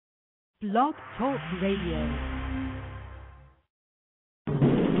Blog Talk Radio.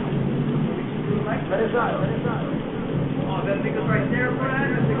 Let us out. Oh, that nigga right there,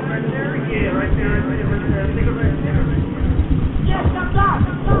 Brad? That nigga right there? Yeah, right there. That nigga right there. Yes, I'm back.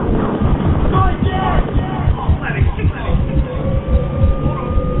 Oh, yeah. Oh, let it.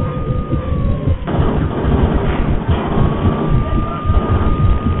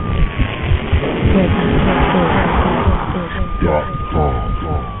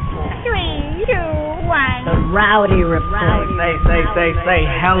 The Rowdy Report. Say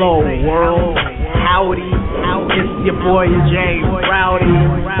hello, world. Howdy. It's your boy Jay Rowdy,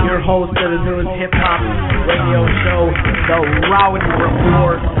 your host of the newest hip hop radio show, The Rowdy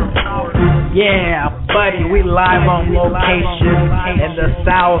Report. Yeah, buddy, we live on location in the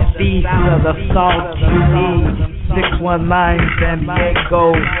southeast of the Salt TV, 619 San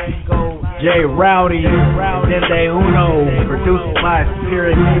Diego. Jay Rowdy, Dende Uno, produced by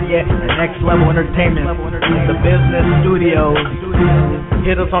Spirit Media and Next Level Entertainment, the Business Studios.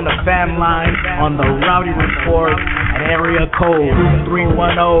 Hit us on the fan line on the Rowdy Report at area code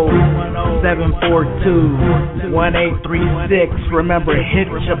 310-742-1836. Remember, hit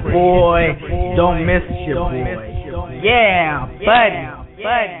your boy, don't miss your boy. Yeah, buddy.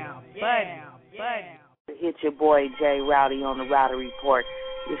 Hit your boy Jay Rowdy on the Rowdy Report.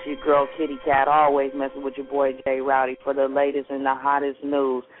 It's your girl Kitty Cat, always messing with your boy Jay Rowdy for the latest and the hottest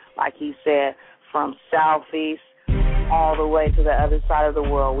news. Like he said, from Southeast all the way to the other side of the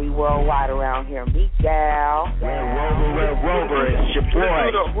world. We worldwide around here. Meet Gal. Red Rover, it's your boy.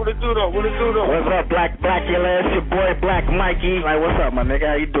 What it do though? What's up, Black Blackula? It's your boy Black Mikey. Like, what's up, my nigga?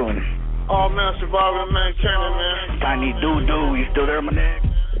 How you doing? Oh man, surviving, man, Cannon, man. Tiny Doo, you still there, my nigga?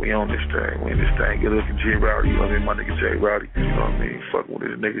 We on this thing. Good looking Jay Rowdy. You know what I mean? My nigga Jay Rowdy. You know what I mean? Fucking with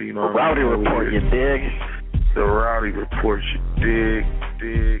this nigga, you know what I mean? Rowdy Report, you dig? The Rowdy Report, you dig?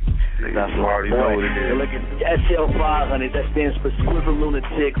 That's you already know what it is. You're looking at SL 500. That stands for Squiver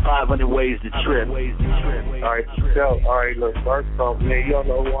Lunatic 500 Ways to Trip. Alright, look, first off, man, you all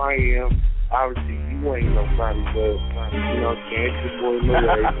know who I am. Obviously, you ain't nobody, but, you know, can't your boy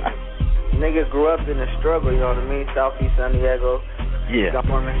Louis. Nigga grew up in the struggle, you know what I mean? Southeast San Diego. Yeah.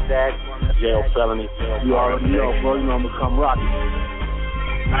 Government stack. Jail felony. You already know, bro. You know I'm gonna come rock.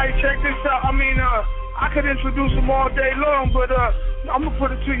 Hey, check this out. I could introduce them all day long, but I'm gonna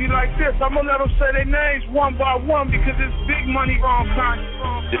put it to you like this. I'm gonna let them say their names one by one because it's big money wrong kind.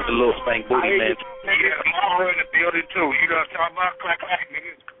 Just a little spank booty, man. Yeah, I'm in the building too. You know what I'm talking about? Clack,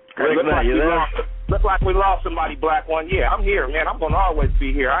 nigga. Look like we lost somebody, Black One. Yeah, I'm here, man. I'm gonna always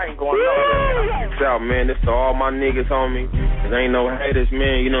be here. I ain't going nowhere. Peace out, man. This to all my niggas, homie. There ain't no haters,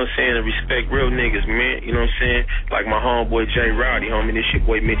 man. You know what I'm saying? And respect real niggas, man. You know what I'm saying? Like my homeboy Jay Rowdy, homie. This your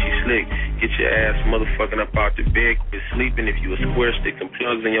boy Mitchy Slick. Get your ass motherfucking up out the bed. Quit sleeping. If you a square, stick some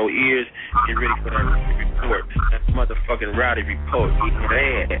plugs in your ears. Get ready for that report. That motherfucking Rowdy Report.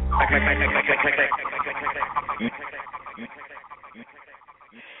 Man.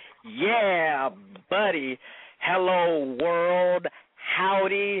 Yeah, buddy. Hello, world.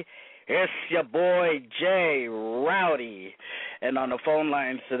 Howdy. It's your boy Jay Rowdy. And on the phone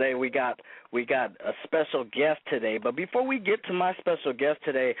lines today, we got a special guest today. But before we get to my special guest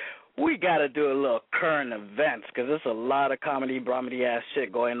today, we got to do a little current events because there's a lot of comedy-bromedy-ass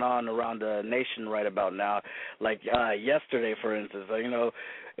shit going on around the nation right about now. Like yesterday, for instance.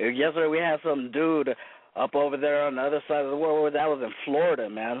 Yesterday we had some dude up over there on the other side of the world. That was in Florida,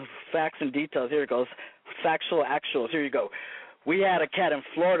 man. Facts and details. Here it goes. Factual actuals. Here you go. We had a cat in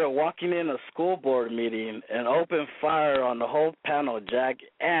Florida walking in a school board meeting and open fire on the whole panel, Jack.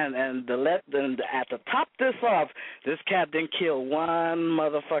 And to top this off, this cat didn't kill one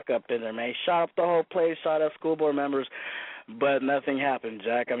motherfucker up in there, man. He shot up the whole place, shot at school board members, but nothing happened,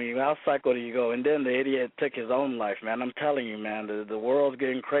 Jack. I mean, how psycho do you go? And then the idiot took his own life, man. I'm telling you, man, the world's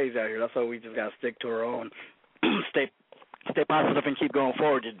getting crazy out here. That's why we just got to stick to our own. Stay positive and keep going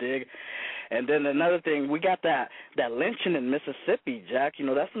forward, you dig? And then another thing, we got that lynching in Mississippi, Jack. You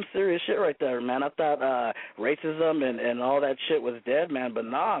know, that's some serious shit right there, man. I thought racism and all that shit was dead, man. But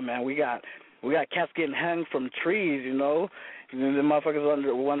nah, man, we got cats getting hung from trees, you know. And the motherfuckers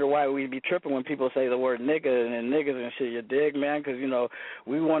wonder why we be tripping when people say the word nigga and niggas and shit, you dig, man? Because, you know,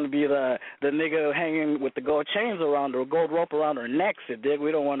 we want to be the nigga hanging with the gold chains around or gold rope around our necks, you dig?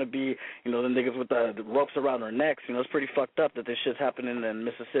 We don't want to be, you know, the niggas with the ropes around our necks. You know, it's pretty fucked up that this shit's happening in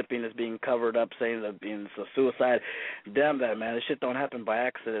Mississippi and it's being covered up saying that it's a suicide. Damn that, man. This shit don't happen by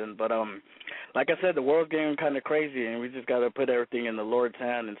accident. But like I said, the world's getting kind of crazy, and we just got to put everything in the Lord's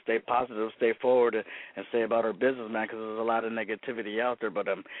hand and stay positive, stay forward, and stay about our business, man, because there's a lot of negativity out there. But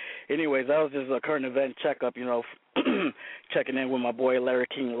anyways, that was just a current event checkup, checking in with my boy Larry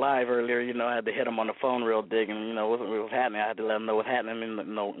King live earlier. I had to hit him on the phone real big, and what was happening. I had to let him know what's happening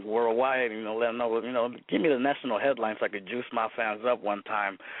worldwide. Let him know, give me the national headlines so I could juice my fans up one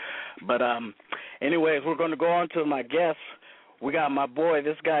time. But anyways, we're going to go on to my guest. We got my boy.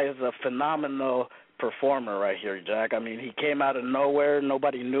 This guy is a phenomenal performer right here, Jack. I mean, he came out of nowhere.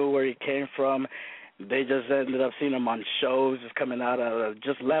 Nobody knew where he came from. They just ended up seeing him on shows, just coming out of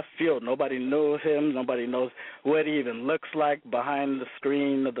just left field. Nobody knew him. Nobody knows what he even looks like behind the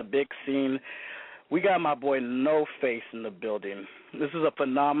screen of the big scene. We got my boy No Face in the building. This is a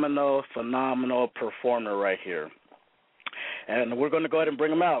phenomenal performer right here. And we're going to go ahead and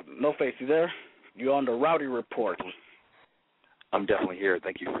bring him out. No Face, you there? You on the Rowdy Report? I'm definitely here.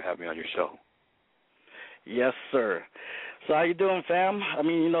 Thank you for having me on your show. Yes, sir. So how you doing, fam? I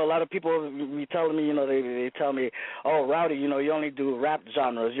mean, a lot of people be telling me, they tell me, oh, Rowdy, you only do rap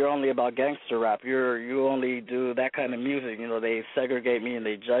genres. You're only about gangster rap. You only do that kind of music. They segregate me and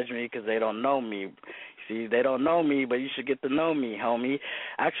they judge me because they don't know me. See, they don't know me, but you should get to know me, homie.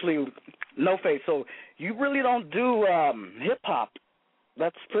 Actually, No Face, so you really don't do hip-hop.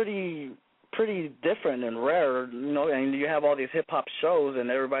 That's pretty different and rare, and you have all these hip-hop shows, and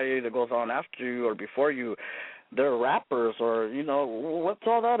everybody that goes on after you or before you, they're rappers, or, what's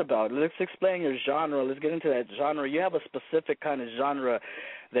all that about? Let's explain your genre. Let's get into that genre. You have a specific kind of genre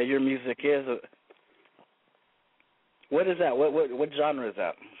that your music is. What is that? What genre is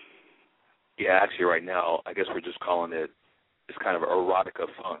that? Yeah, actually right now, I guess we're just calling it, it's kind of erotica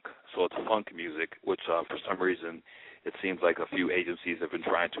funk. So it's funk music, which for some reason it seems like a few agencies have been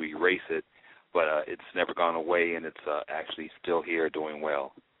trying to erase it, but it's never gone away, and it's actually still here doing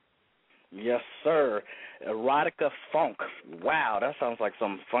well. Yes, sir. Erotica funk. Wow, that sounds like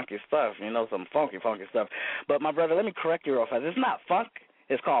some funky stuff, some funky stuff. But, my brother, let me correct you real fast. It's not funk.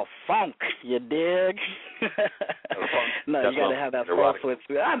 It's called funk, you dig? No, you got to have that false switch.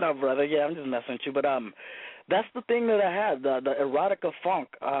 I know, brother. Yeah, I'm just messing with you. But that's the thing that I had, the erotica funk.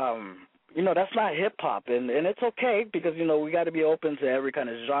 That's not hip-hop, and it's okay because, we got to be open to every kind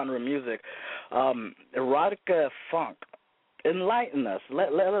of genre of music. Erotica funk, enlighten us. Let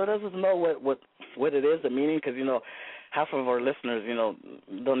us know what it is, the meaning, because, half of our listeners,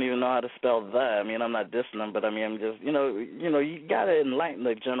 don't even know how to spell that. I mean, I'm not dissing them, but, I'm just, you got to enlighten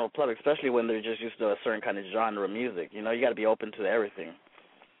the general public, especially when they're just used to a certain kind of genre of music. You got to be open to everything.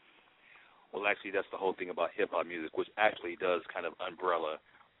 Well, actually, that's the whole thing about hip-hop music, which actually does kind of umbrella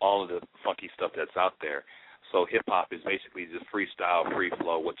all of the funky stuff that's out there. So hip-hop is basically just freestyle, free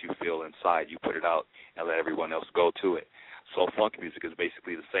flow, what you feel inside. You put it out and let everyone else go to it. So funk music is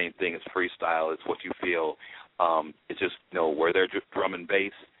basically the same thing as freestyle. It's what you feel. It's just, where there's drum and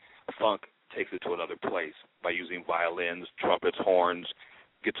bass, funk takes it to another place by using violins, trumpets, horns,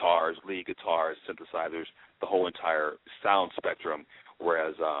 guitars, lead guitars, synthesizers, the whole entire sound spectrum,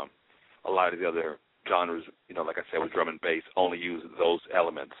 whereas a lot of the other genres, like I said, with drum and bass, only use those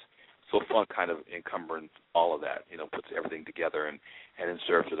elements. So funk kind of encumbers all of that, puts everything together and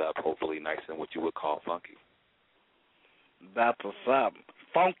serves it up hopefully nice and what you would call funky. That's what's up.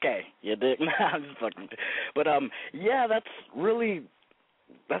 Funky, you dig? I'm just fucking. But yeah, that's really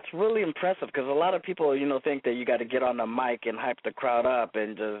impressive because a lot of people, think that you got to get on the mic and hype the crowd up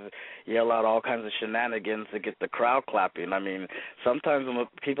and just yell out all kinds of shenanigans to get the crowd clapping. I mean, sometimes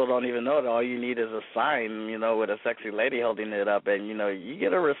people don't even know that all you need is a sign, with a sexy lady holding it up, and, you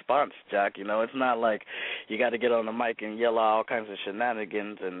get a response, Jack. It's not like you got to get on the mic and yell out all kinds of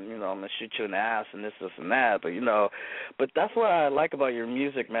shenanigans and, I'm going to shoot you in the ass and this and that. But, but that's what I like about your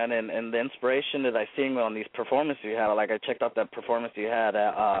music, man, and the inspiration that I seen on these performances you had. Like I checked out that performance you had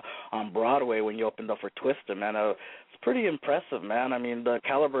on Broadway when you opened up for Twister, man. It's pretty impressive, man. I mean, the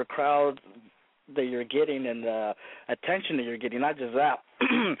caliber crowd that you're getting and the attention that you're getting, not just that.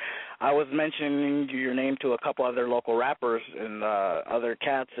 I was mentioning your name to a couple other local rappers and other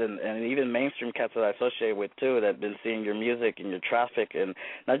cats and even mainstream cats that I associate with, too, that have been seeing your music and your traffic, and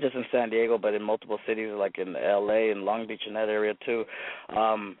not just in San Diego, but in multiple cities like in L.A. and Long Beach and that area, too.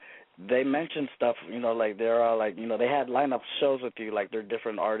 They mentioned stuff, like they're all like, they had lineup shows with you, like they're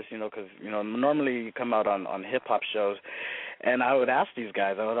different artists, because, normally you come out on hip-hop shows, and I would ask these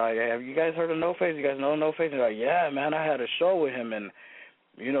guys, I was like, have you guys heard of No Face? You guys know No Face? And they're like, yeah, man, I had a show with him, and,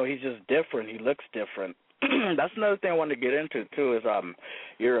 he's just different. He looks different. That's another thing I wanted to get into, too, is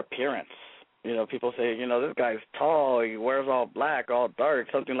your appearance. People say, this guy's tall, he wears all black, all dark,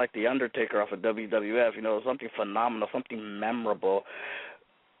 something like The Undertaker off of WWF, something phenomenal, something memorable.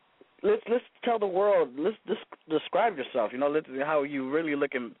 let's tell the world. Let's describe yourself. Let's how you really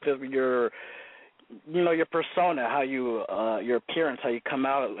look in your your persona, how you your appearance, how you come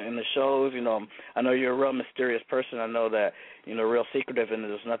out in the shows. I know you're a real mysterious person. I know that real secretive, and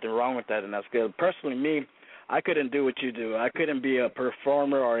there's nothing wrong with that, and that's good. Personally, me, I couldn't do what you do. I couldn't be a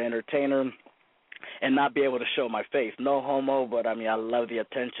performer or entertainer and not be able to show my face. No homo, but I mean, I love the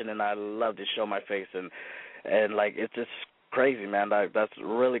attention and I love to show my face, and like it's just crazy, man. That's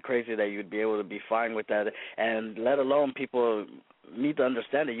really crazy that you'd be able to be fine with that, and let alone people need to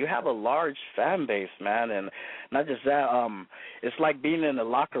understand that you have a large fan base, man, and not just that. It's like being in a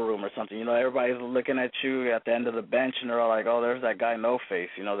locker room or something. Everybody's looking at you at the end of the bench, and they're all like, "Oh, there's that guy No Face."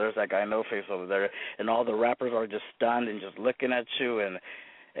 There's that guy No Face over there, and all the rappers are just stunned and just looking at you.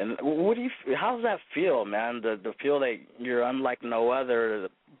 And what do you? How does that feel, man? The feel that you're unlike no other,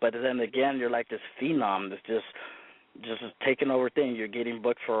 but then again, you're like this phenom that's just taking over things. You're getting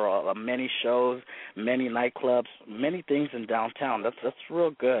booked for many shows, many nightclubs, many things in downtown. That's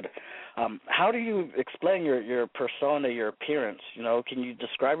real good. How do you explain your persona, your appearance? Can you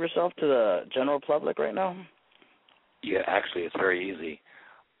describe yourself to the general public right now? Yeah, actually, it's very easy.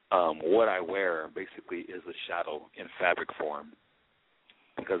 What I wear basically is a shadow in fabric form,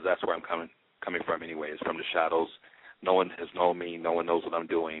 because that's where I'm coming from anyways, from the shadows. No one has known me. No one knows what I'm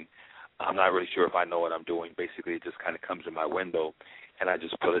doing. I'm not really sure if I know what I'm doing. Basically, it just kind of comes in my window, and I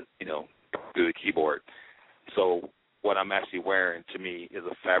just put it, through the keyboard. So what I'm actually wearing, to me, is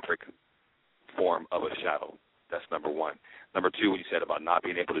a fabric form of a shadow. That's number one. Number two, what you said about not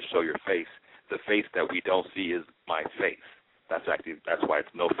being able to show your face, the face that we don't see is my face. That's why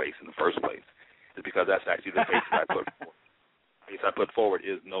it's No Face in the first place. It's because that's actually the face that I put forward. The face I put forward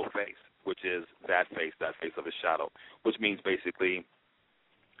is No Face, which is that face of a shadow, which means basically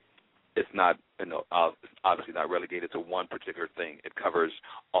it's not, obviously not relegated to one particular thing. It covers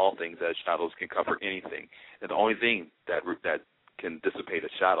all things, as shadows can cover anything. And the only thing that can dissipate a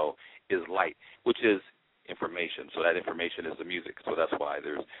shadow is light, which is information. So that information is the music. So that's why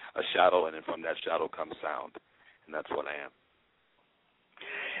there's a shadow, and then from that shadow comes sound, and that's what I am.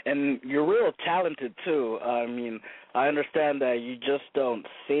 And you're real talented too. I mean, I understand that you just don't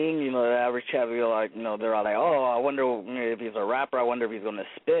sing. The average cat, they're all like, "Oh, I wonder if he's a rapper. I wonder if he's gonna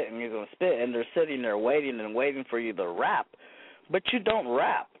spit." And he's gonna spit, and they're sitting there waiting for you to rap, but you don't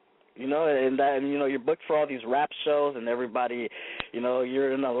rap. And you're booked for all these rap shows, and everybody,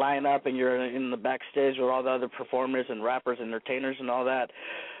 you're in the lineup, and you're in the backstage with all the other performers and rappers, entertainers, and all that.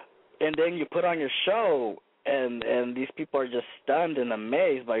 And then you put on your show. And these people are just stunned and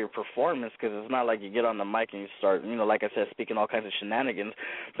amazed by your performance, because it's not like you get on the mic and you start, like I said, speaking all kinds of shenanigans,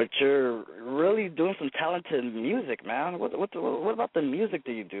 but you're really doing some talented music, man. What about the music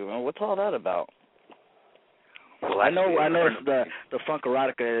that you do, man? What's all that about? Well, I know it's the funk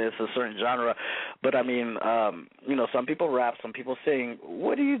erotica is a certain genre, but I mean, some people rap, some people sing.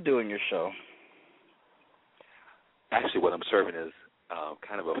 What do you do in your show? Actually, what I'm serving is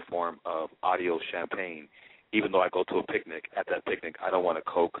kind of a form of audio champagne. Even though I go to a picnic, at that picnic, I don't want a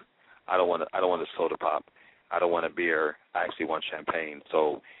Coke, I don't want a soda pop, I don't want a beer. I actually want champagne.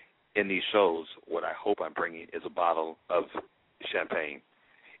 So, in these shows, what I hope I'm bringing is a bottle of champagne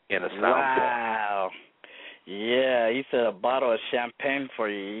in a sound Wow. Form. Yeah, he said a bottle of champagne for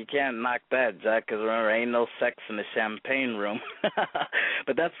you. You can't knock that, Jack, because remember, ain't no sex in the champagne room.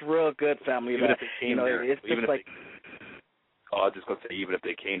 But that's real good, family. Even if they came there, it's just like. I was just going to say, even if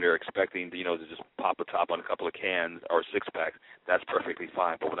they came there expecting, to just pop a top on a couple of cans or six-packs, that's perfectly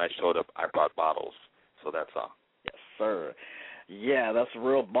fine. But when I showed up, I brought bottles. So that's all. Yes, sir. Yeah, that's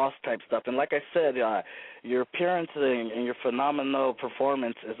real boss-type stuff. And like I said, your appearance and your phenomenal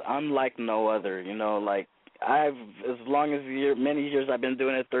performance is unlike no other. As long as many years I've been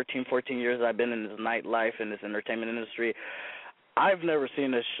doing it, 13, 14 years I've been in this nightlife and this entertainment industry, I've never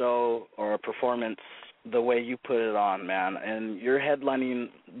seen a show or a performance the way you put it on, man. And you're headlining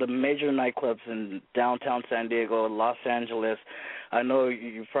the major nightclubs in downtown San Diego, Los Angeles. I know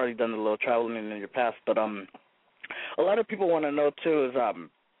you've probably done a little traveling in your past, but a lot of people want to know too is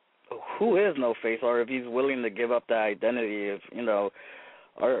who is No Face, or if he's willing to give up that identity, if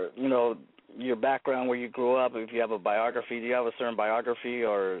your background, where you grew up, if you have a biography. Do you have a certain biography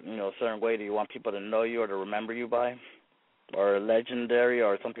or a certain way do you want people to know you or to remember you by, or legendary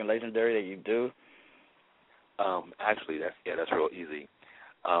or something legendary that you do? Actually, that's real easy.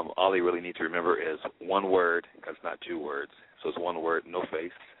 All they really need to remember is one word, because it's not two words. So it's one word, No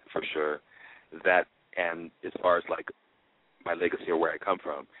Face, for sure. That, and as far as like my legacy or where I come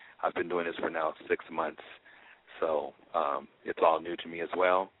from, I've been doing this for now 6 months. So it's all new to me as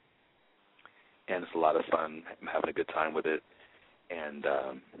well. And it's a lot of fun. I'm having a good time with it. and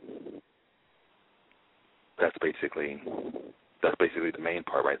that's basically the main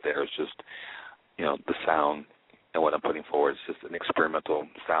part right there. It's just, you know, the sound and what I'm putting forward is just an experimental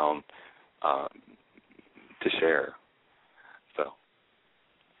sound to share. So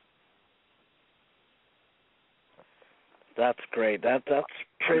that's great. That's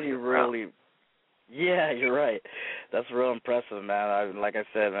pretty really. Yeah, you're right. That's real impressive, man. Like I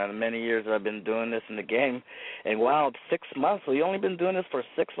said, man, many years I've been doing this in the game, and wow, 6 months. So you only been doing this for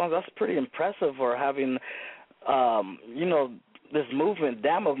 6 months. That's pretty impressive for having, you know, this movement,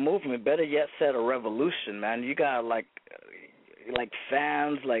 damn of movement. Better yet, said a revolution, man. You got like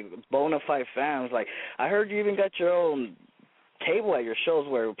fans, like bona fide fans. Like I heard you even got your own table at your shows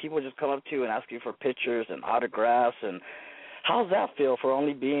where people just come up to you and ask you for pictures and autographs. And how's that feel for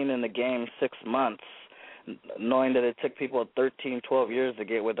only being in the game 6 months, knowing that it took people 13, 12 years to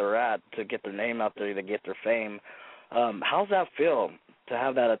get where they're at, to get their name out there, to get their fame? How's that feel to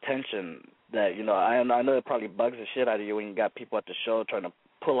have that attention? That, you know, I know it probably bugs the shit out of you when you got people at the show trying to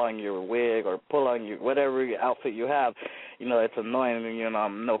pull on your wig or pull on your whatever outfit you have. You know, it's annoying. You know,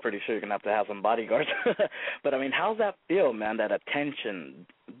 I'm pretty sure you're gonna have to have some bodyguards. But I mean, how's that feel, man? That attention.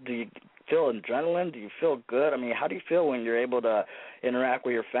 Do you feel adrenaline? Do you feel good? I mean, how do you feel when you're able to interact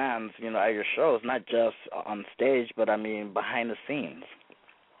with your fans, you know, at your shows, not just on stage, but I mean behind the scenes?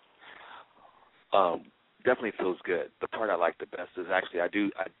 Definitely feels good. The part I like the best is actually I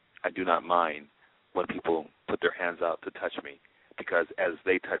do not mind when people put their hands out to touch me, because as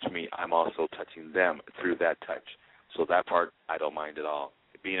they touch me, I'm also touching them through that touch. So that part I don't mind at all.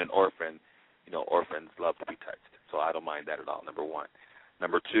 Being an orphan, you know, orphans love to be touched, so I don't mind that at all, number one.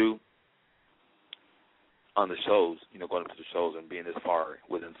 Number two, on the shows, you know, going to the shows and being this far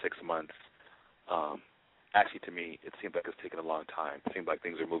within 6 months, actually to me, it seems like it's taken a long time. It seems like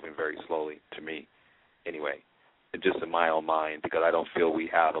things are moving very slowly to me anyway, and just in my own mind, because I don't feel we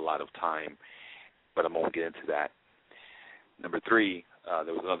have a lot of time, but I'm going to get into that. Number three,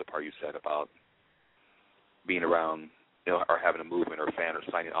 there was another part you said about being around, you know, or having a movement or a fan or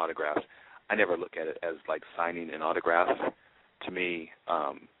signing autographs. I never look at it as like signing an autograph. To me,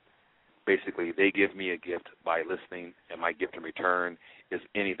 basically, they give me a gift by listening, and my gift in return is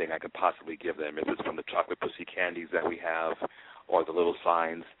anything I could possibly give them. If it's from the chocolate pussy candies that we have, or the little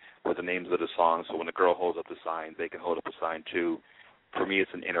signs with the names of the songs, so when a girl holds up the sign, they can hold up a sign too. For me,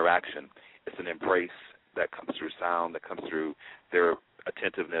 it's an interaction. It's an embrace that comes through sound, that comes through their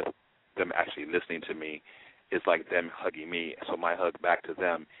attentiveness, them actually listening to me. It's like them hugging me. So my hug back to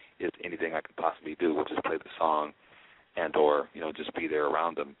them is anything I could possibly do, which is play the song and or, you know, just be there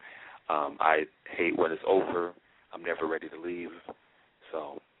around them. I hate when it's over. I'm never ready to leave.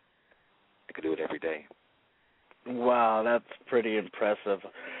 So I could do it every day. Wow, that's pretty impressive.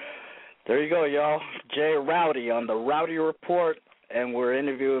 There you go, y'all. Jay Rowdy on the Rowdy Report, and we're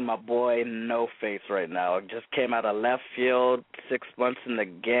interviewing my boy No Face right now. Just came out of left field, 6 months in the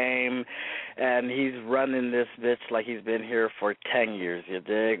game, and he's running this bitch like he's been here for 10 years, you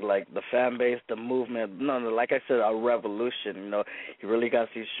dig? Like the fan base, the movement, no, like I said, a revolution, you know. He really got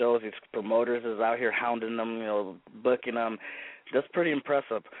these shows, these promoters is out here hounding them, you know, booking them. That's pretty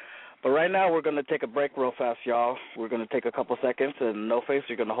impressive. But right now we're going to take a break real fast, y'all. We're going to take a couple seconds, and No Face,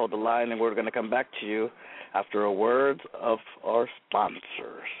 you're going to hold the line, and we're going to come back to you after a word of our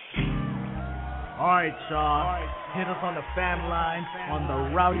sponsors. All right, y'all. Hit us on the fam line on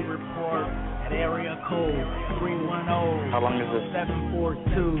the Rowdy Report at area code 310. How long is this?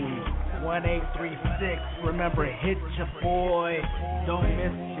 742-1836. Remember, hit your boy. Don't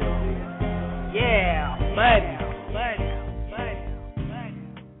miss you. Yeah, buddy.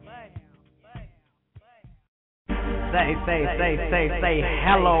 Say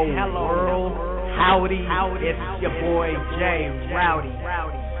hello, world. Howdy, it's your boy Jay Rowdy.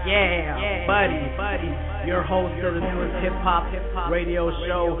 Yeah, buddy. Your host of the newest hip-hop radio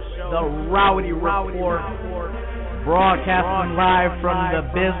show, The Rowdy Report. Broadcasting live from the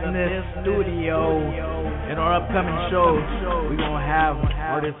business studio. In our upcoming shows, we're going to have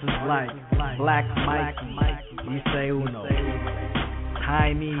artists like Black Mikey, Issei Uno,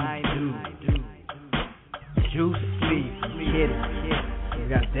 Tiny Dude, Juice Lee, Kitty. We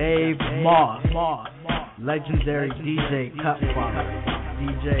got Dave Moss, legendary DJ Cutfather,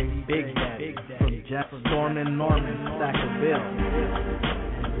 DJ Big Daddy from Jeff Stormin Norman, Sackville,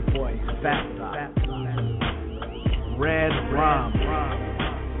 and your boy Fat Dot, Red Rom,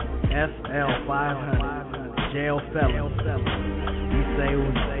 SL 500, Jail Felon, Issei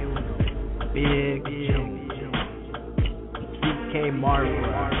Uno, Big Joe, CK Marvel.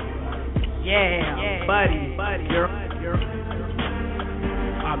 Yeah, buddy.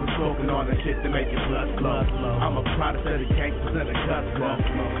 I've been smoking on the shit to make your blood flow. I'm a product of the gangsters and the guts flow.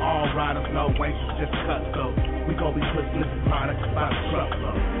 All riders, no wankers, just cuts though. We gon' be pushing this product by the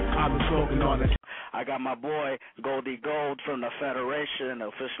truckload. I've been smoking on the I got my boy Goldie Gold from the Federation,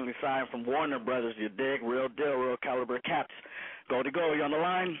 officially signed from Warner Brothers. You dig? Real deal, real caliber caps. Goldie Gold, you on the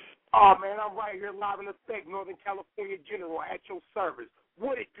line? Oh, man, I'm right here live in effect, Northern California General, at your service.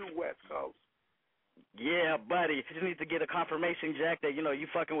 What it do, West Coast? Yeah, buddy. Just need to get a confirmation, Jack, that, you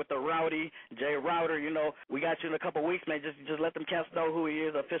fucking with the Rowdy, J Router, we got you in a couple weeks, man. Just let them cats know who he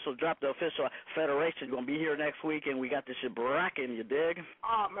is. Drop the official Federation. You're going to be here next week, and we got this shit bracking, you dig?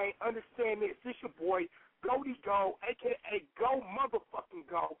 Oh, man, understand this. This your boy, Goldie Go, a.k.a. Go Motherfucking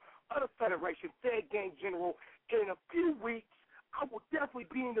Go, of the Federation, Fed Gang General. And in a few weeks, I will definitely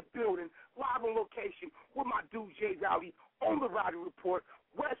be in the building, live on location, with my dude, J Rowdy, on the Rowdy Report,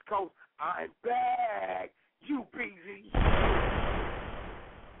 West Coast. I'm back. You busy.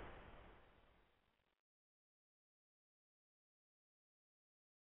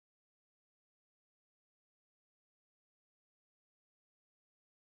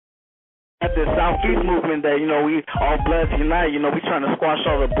 At the Southeast movement that, we all bloods unite, we trying to squash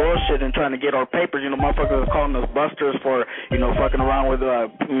all the bullshit and trying to get our papers. Motherfuckers are calling us busters for, fucking around with,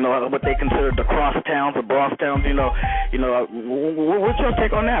 what they consider the cross towns, the Bronx towns, what's your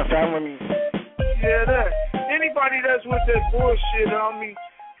take on that, fam? Yeah, that. Anybody that's with that bullshit,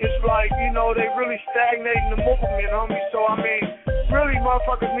 it's like, they really stagnating the movement, So, really,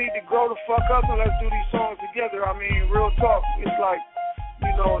 motherfuckers need to grow the fuck up and let's do these songs together. Real talk. It's like,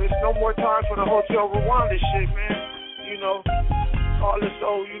 there's no more time for the Hotel Rwanda shit, man. All this,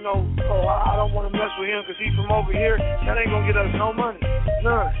 I don't want to mess with him because he's from over here. That ain't going to get us no money.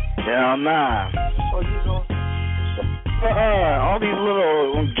 None. Hell nah. So, all these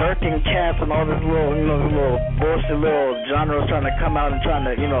little jerking cats and all this little bullshit little genres trying to come out and trying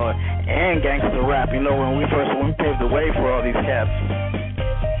to, and gangster rap, when we paved the way for all these cats.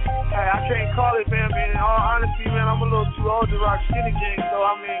 Hey, I can't call it, man. In all honesty, man, I'm a little too old to rock skinny jeans, so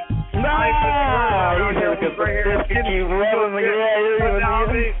I ain't just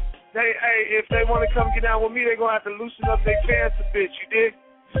if they want to come get down with me, they're going to have to loosen up their pants a bit, you dig?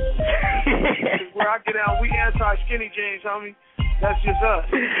 Where I get down, we anti-skinny jeans, homie. That's just us.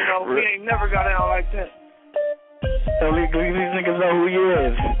 We ain't never got down like that. So these niggas know who you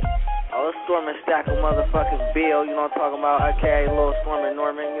is. Oh, it's Stormin' Stack of motherfuckers Bill, I'm talking about, aka Lil Stormin'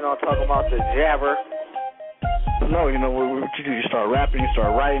 Norman, talking about the jabber. No, what you do, you start rapping, you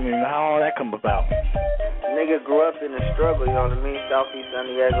start writing, and how all that come about? Nigga grew up in the struggle, Southeast San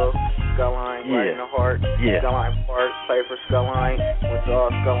Diego, Skyline, right in the heart, Skyline Park, played for Skyline, went to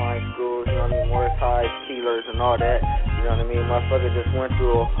all Skyline schools, Morris High, Keelers, and all that, Motherfucker just went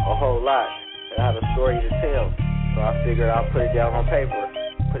through a whole lot. I have a story to tell, so I figured I'll put it down on paper.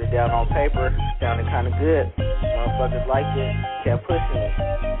 Put it down on paper, sounded kind of good. Motherfuckers liked it, kept pushing it.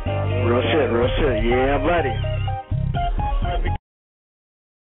 Real shit, yeah, buddy.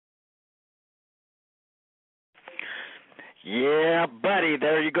 Yeah, buddy,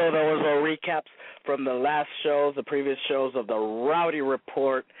 there you go. Those are recaps from the last shows, the previous shows of the Rowdy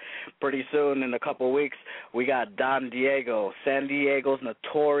Report. Pretty soon, in a couple of weeks, we got Don Diego, San Diego's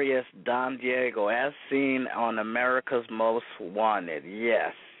notorious Don Diego, as seen on America's Most Wanted.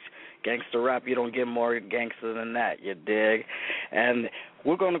 Yes, gangster rap, you don't get more gangster than that, you dig? And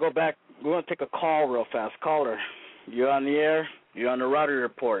we're going to go back, we're going to take a call real fast. Caller, you're on the air, you're on the Rowdy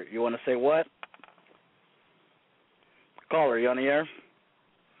Report. You want to say what? Caller, you on the air?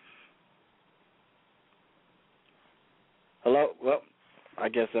 Hello? Well, I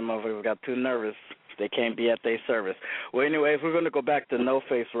guess them motherfuckers got too nervous. They can't be at their service. Well, anyways, we're going to go back to No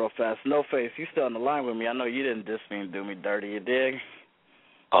Face real fast. No Face, you still on the line with me. I know you didn't diss me and do me dirty, you dig?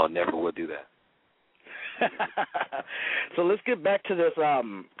 Oh, never would do that. So let's get back to this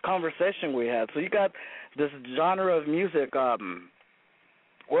conversation we had. So you got this genre of music.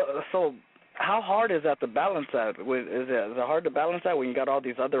 So how hard is that to balance that? Is it hard to balance that when you got all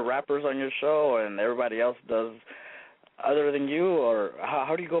these other rappers on your show and everybody else does other than you? Or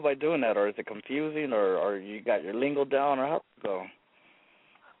how do you go by doing that? Or is it confusing? Or you got your lingo down? Or how does it go?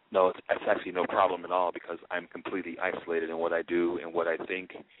 No, it's actually no problem at all because I'm completely isolated in what I do and what I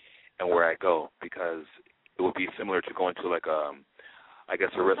think and where I go, because it would be similar to going to like a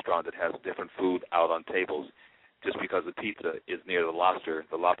restaurant that has different food out on tables. Just because the pizza is near the lobster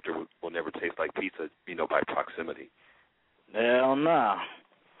will never taste like pizza, by proximity. Hell no.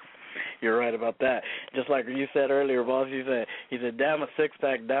 You're right about that. Just like you said earlier, boss. He said, damn a six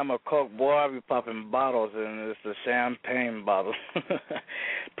pack, damn a Coke, boy, I be popping bottles, and it's the champagne bottles.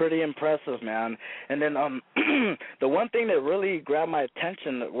 Pretty impressive, man. And then the one thing that really grabbed my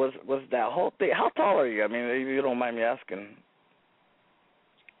attention was that whole thing. How tall are you? I mean, if you don't mind me asking.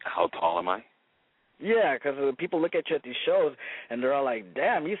 How tall am I? Yeah, because people look at you at these shows, and they're all like,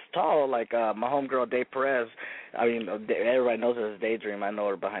 damn, he's tall. Like my homegirl, Day Perez. I mean, everybody knows her as Daydream. I know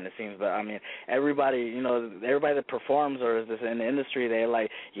her behind the scenes. But, I mean, everybody that performs or is in the industry, they're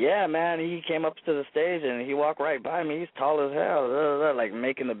like, yeah, man, he came up to the stage, and he walked right by me. He's tall as hell. Blah, blah, blah, like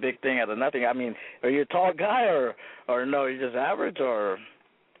making a big thing out of nothing. I mean, are you a tall guy or no, you're just average, or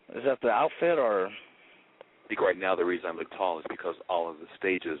is that the outfit, or? I think right now the reason I look tall is because all of the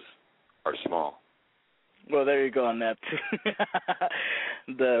stages are small. Well, there you go on that, too.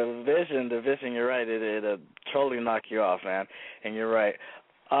 the vision, you're right, it'll totally knock you off, man, and you're right.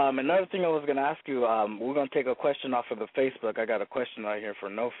 Another thing I was going to ask you, we're going to take a question off of the Facebook. I got a question out here for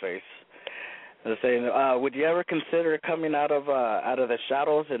No Face. They're saying, would you ever consider coming out of the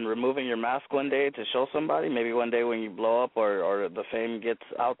shadows and removing your mask one day to show somebody, maybe one day when you blow up or the fame gets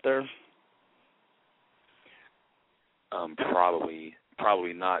out there?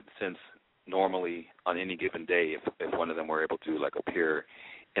 Probably not, since normally on any given day, if one of them were able to like appear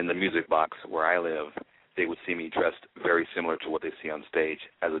in the music box where I live, they would see me dressed very similar to what they see on stage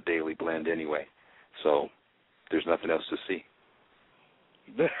as a daily blend anyway. So there's nothing else to see.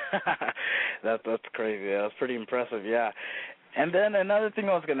 That's crazy. Yeah, that's pretty impressive. Yeah. And then another thing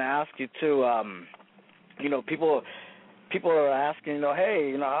I was going to ask you too. People are asking,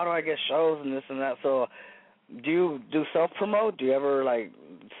 hey, how do I get shows and this and that? So do you do self-promote? Do you ever, like,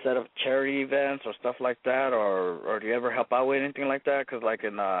 set up charity events or stuff like that, or do you ever help out with anything like that? Because, like,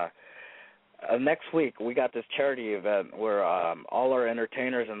 in next week, we got this charity event where all our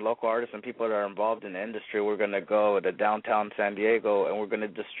entertainers and local artists and people that are involved in the industry, we're going to go to downtown San Diego, and we're going to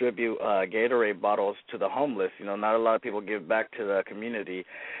distribute Gatorade bottles to the homeless. Not a lot of people give back to the community.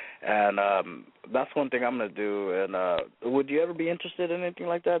 And that's one thing I'm going to do. And would you ever be interested in anything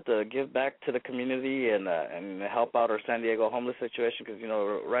like that, to give back to the community and help out our San Diego homeless situation? Because,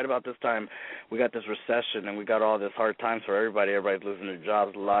 right about this time, we got this recession and we got all this hard times for everybody. Everybody's losing their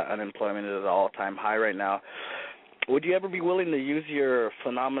jobs. Unemployment is at an all-time high right now. Would you ever be willing to use your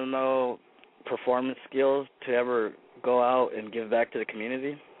phenomenal performance skills to ever go out and give back to the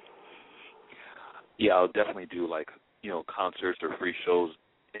community? Yeah, I'll definitely do, concerts or free shows,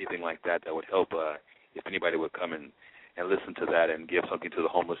 anything like that would help. If anybody would come and listen to that and give something to the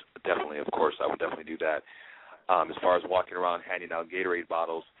homeless, definitely, of course, I would definitely do that. As far as walking around handing out Gatorade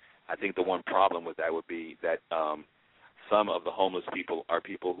bottles, I think the one problem with that would be that some of the homeless people are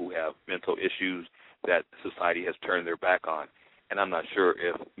people who have mental issues that society has turned their back on. And I'm not sure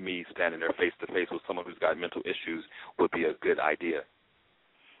if me standing there face-to-face with someone who's got mental issues would be a good idea.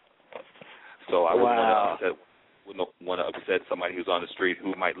 So I wouldn't want to upset somebody who's on the street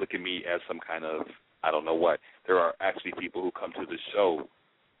who might look at me as some kind of, I don't know what. There are actually people who come to the show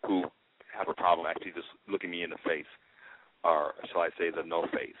who have a problem actually just looking me in the face, or shall I say the no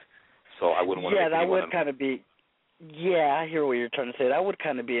face. So I wouldn't want to. Yeah, that would kind of be. Yeah, I hear what you're trying to say. That would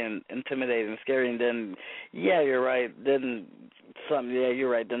kind of be intimidating and scary. And then, yeah, you're right. Then you're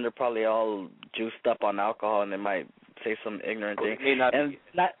right. Then they're probably all juiced up on alcohol, and they might say some ignorant thing.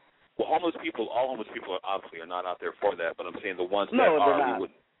 Well, all homeless people obviously are not out there for that. But I'm saying the ones that are,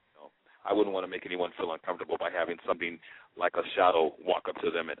 I wouldn't want to make anyone feel uncomfortable by having something like a shadow walk up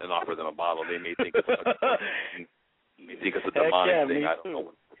to them and offer them a bottle. They may think it's a demonic thing. I don't know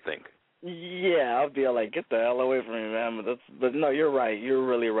what to think. Yeah, I'll be like, get the hell away from me, man. But no, you're right. You're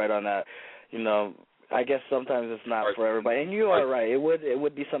really right on that. I guess sometimes it's not for everybody. And you are right. It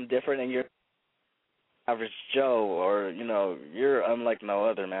would be something different, and you're average Joe, or you're unlike no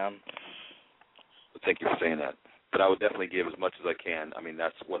other, man. Thank you for saying that. But I would definitely give as much as I can. I mean,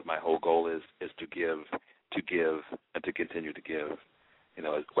 that's what my whole goal is to give, and to continue to give,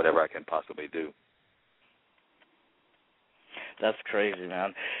 whatever I can possibly do. That's crazy,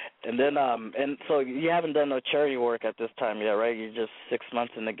 man. And then, and so you haven't done no charity work at this time yet, right? You're just 6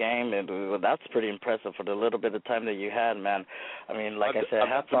 months in the game, and that's pretty impressive for the little bit of time that you had, man. I mean, like I said,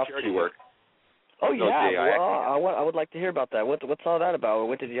 hats off to you. Work. Oh, yeah. I would like to hear about that. What's all that about?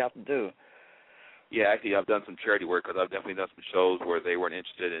 What did you have to do? Yeah, actually, I've done some charity work because I've definitely done some shows where they weren't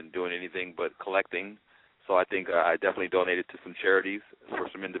interested in doing anything but collecting. So I think I definitely donated to some charities for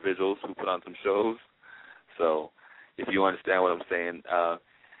some individuals who put on some shows. So if you understand what I'm saying,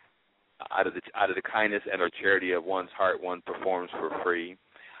 out of the kindness and or charity of one's heart, one performs for free.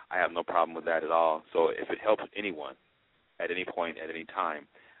 I have no problem with that at all. So if it helps anyone at any point, at any time,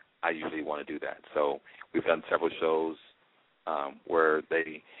 I usually want to do that. So we've done several shows where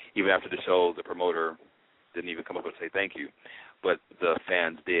they, even after the show, the promoter didn't even come up and say thank you, but the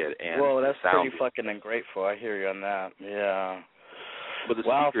fans did. And well, that's pretty fucking ungrateful. I hear you on that. Yeah. But the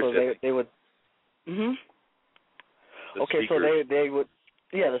wow. speakers, So they would. Mhm. Okay. Speakers, so they would.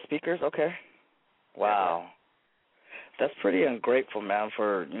 Yeah, the speakers. Okay. Wow. That's pretty ungrateful, man.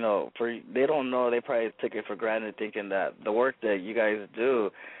 For they don't know. They probably took it for granted, thinking that the work that you guys do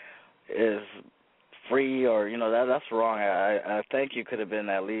is free, or that's wrong. I think you could have been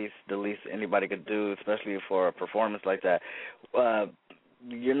at least the least anybody could do, especially for a performance like that.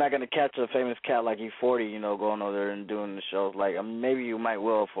 You're not gonna catch a famous cat like E40, going over there and doing the shows. Like maybe you might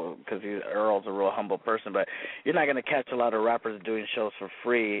will, because Earl's a real humble person, but you're not gonna catch a lot of rappers doing shows for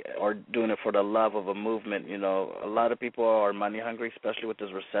free or doing it for the love of a movement. A lot of people are money hungry, especially with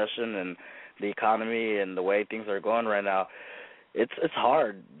this recession and the economy and the way things are going right now. It's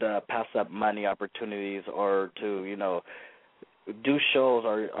hard to pass up money opportunities or to do shows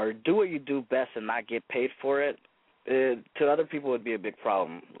or do what you do best and not get paid for it. To other people it would be a big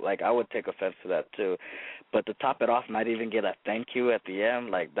problem. Like I would take offense to that too. But to top it off, not even get a thank you at the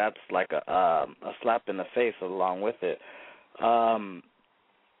end, like that's like a slap in the face along with it.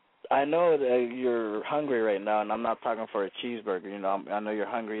 I know that you're hungry right now, and I'm not talking for a cheeseburger. I know you're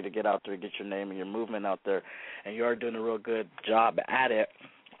hungry to get out there, get your name and your movement out there, and you are doing a real good job at it.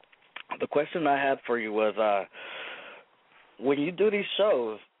 The question I had for you was, when you do these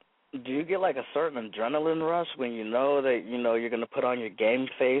shows, do you get like a certain adrenaline rush when you know that you're going to put on your game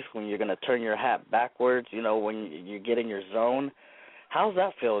face, when you're going to turn your hat backwards, when you get in your zone? How's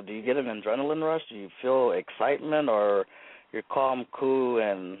that feel? Do you get an adrenaline rush? Do you feel excitement, or you're calm, cool,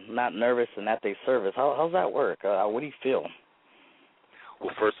 and not nervous and at their service? How's that work? What do you feel?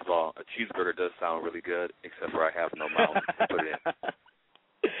 Well, first of all, a cheeseburger does sound really good, except for I have no mouth to put it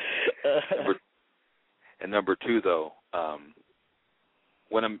in. And number two, though,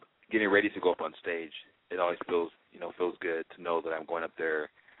 when I'm getting ready to go up on stage, it always feels good to know that I'm going up there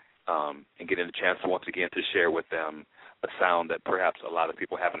and getting a chance once again to share with them a sound that perhaps a lot of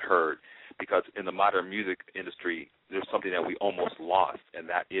people haven't heard. Because in the modern music industry, there's something that we almost lost, and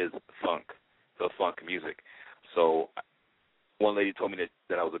that is funk, the funk music. So one lady told me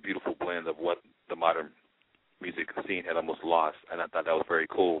that I was a beautiful blend of what the modern music scene had almost lost, and I thought that was very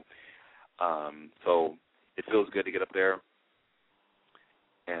cool. So it feels good to get up there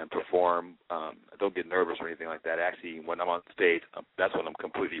and perform. I don't get nervous or anything like that. Actually, when I'm on stage, that's when I'm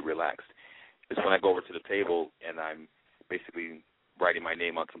completely relaxed. It's when I go over to the table and I'm basically writing my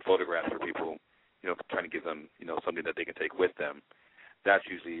name on some photographs for people, trying to give them, something that they can take with them. That's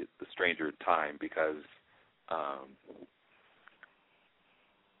usually the stranger time, because I'm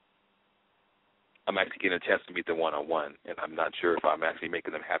actually getting a chance to meet them one-on-one, and I'm not sure if I'm actually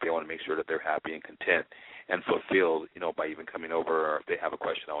making them happy. I want to make sure that they're happy and content and fulfilled, by even coming over, or if they have a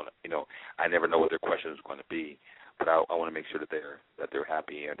question, I never know what their question is going to be, but I want to make sure that they're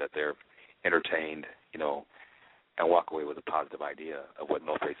happy and that they're entertained, and walk away with a positive idea of what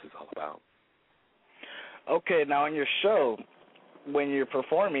No Face is all about. Okay, now in your show, when you're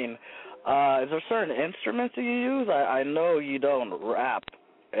performing, is there certain instruments that you use? I know you don't rap,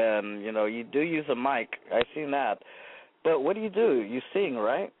 and you do use a mic. I've seen that. But what do? You sing,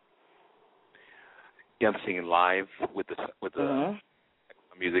 right? Yeah, I'm singing live with the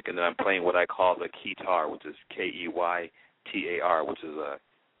music, and then I'm playing what I call the keytar, which is Keytar, which is a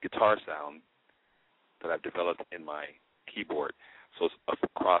guitar sound that I've developed in my keyboard. So it's a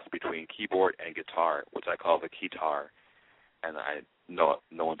cross between keyboard and guitar, which I call the keytar, and no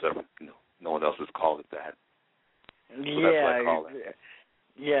one else has called it that. So that's what I call it.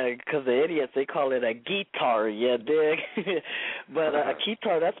 Yeah, because the idiots, they call it a guitar, you dig? But a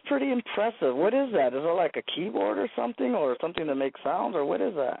keytar, that's pretty impressive. What is that? Is it like a keyboard or something that makes sounds, or what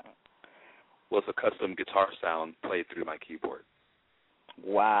is that? Well, it's a custom guitar sound played through my keyboard.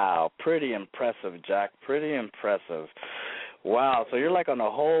 Wow, pretty impressive, Jack, pretty impressive. Wow, so you're like on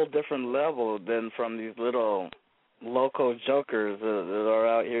a whole different level than from these little local jokers that are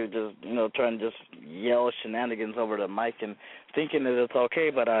out here just, trying to just yell shenanigans over the mic and thinking that it's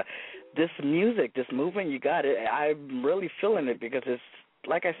okay. But this music, this movement you got, I'm really feeling it, because it's,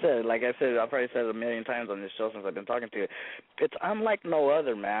 like I said, I've probably said it a million times on this show since I've been talking to you. It's unlike no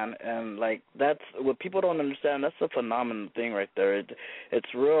other, man. And, that's what people don't understand. That's a phenomenal thing right there.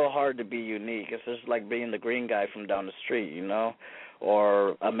 It's real hard to be unique. It's just like being the green guy from down the street,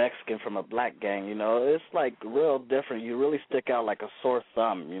 or a Mexican from a black gang, It's, real different. You really stick out like a sore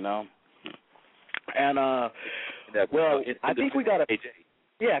thumb, And, I think we got to...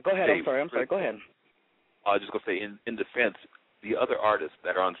 Yeah, go ahead. I'm sorry. Go ahead. I was just going to say, in defense, the other artists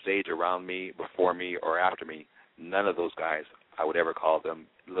that are on stage around me, before me, or after me, none of those guys, I would ever call them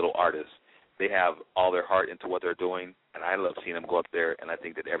little artists. They have all their heart into what they're doing, and I love seeing them go up there, and I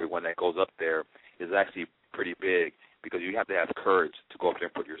think that everyone that goes up there is actually pretty big because you have to have courage to go up there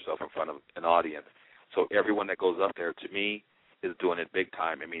and put yourself in front of an audience. So everyone that goes up there, to me, is doing it big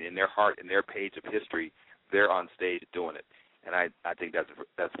time. I mean, in their heart, in their page of history, they're on stage doing it. And I think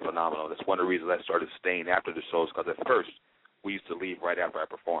that's phenomenal. That's one of the reasons I started staying after the shows, because at first we used to leave right after I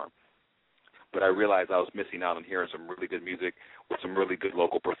performed. But I realized I was missing out on hearing some really good music with some really good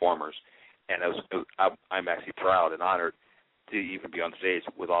local performers. And I'm actually proud and honored to even be on stage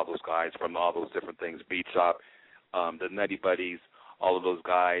with all those guys from all those different things, Beat Shop, the Nutty Buddies, all of those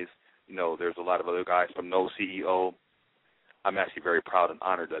guys. You know, there's a lot of other guys from No CEO. I'm actually very proud and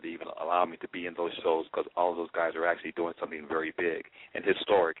honored that they even allow me to be in those shows, because all of those guys are actually doing something very big and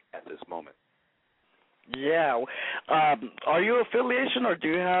historic at this moment. Yeah. Are you affiliation, or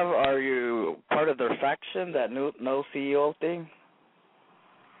are you part of their faction, that No CEO thing?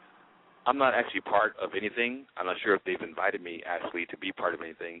 I'm not actually part of anything. I'm not sure if they've invited me actually to be part of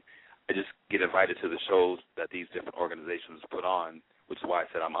anything. I just get invited to the shows that these different organizations put on, which is why I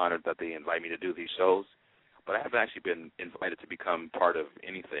said I'm honored that they invite me to do these shows. But I haven't actually been invited to become part of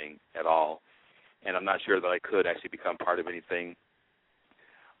anything at all, and I'm not sure that I could actually become part of anything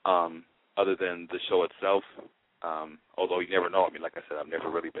other than the show itself. Although you never know. I mean, like I said, I've never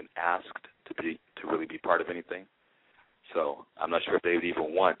really been asked to really be part of anything. So I'm not sure if they would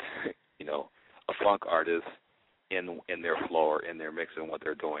even want, you know, a funk artist in their flow or in their mix and what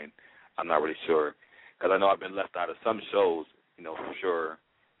they're doing. I'm not really sure, because I know I've been left out of some shows, you know, for sure.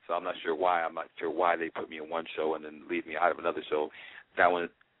 So I'm not sure why. I'm not sure why they put me in one show and then leave me out of another show. That one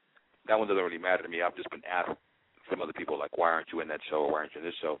doesn't really matter to me. I've just been asked from other people, like, why aren't you in that show or why aren't you in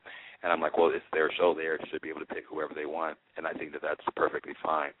this show? And I'm like, well, it's their show. They should be able to pick whoever they want, and I think that that's perfectly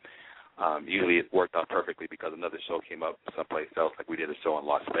fine. Usually it worked out perfectly because another show came up someplace else, like we did a show in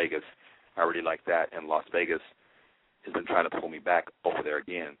Las Vegas. I really like that, and Las Vegas has been trying to pull me back over there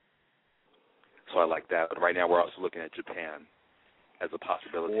again. So I like that. But right now we're also looking at Japan as a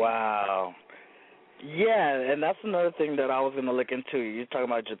possibility. Wow. Yeah, and that's another thing that I was going to look into. You're talking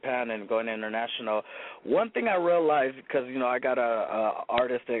about Japan and going international. One thing I realized, because, you know, I got a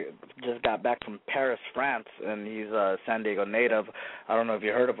artist that just got back from Paris, France, and he's a San Diego native. I don't know if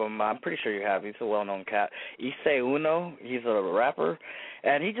you heard of him. I'm pretty sure you have. He's a well-known cat. Issei Uno, he's a rapper,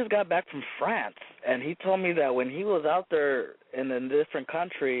 and he just got back from France. And he told me that when he was out there in a different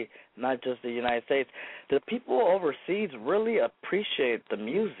country, not just the United States, the people overseas really appreciate the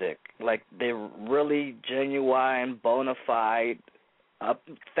music. Like, they're really genuine, bona fide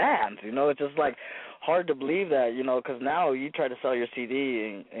fans. You know, it's just like hard to believe that, you know, because now you try to sell your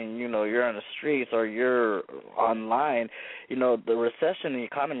CD and, you know, you're on the streets or you're online. You know, the recession in the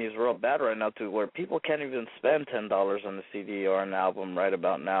economy is real bad right now, to where people can't even spend $10 on a CD or an album right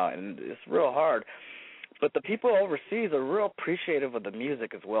about now, and it's real hard. But the people overseas are real appreciative of the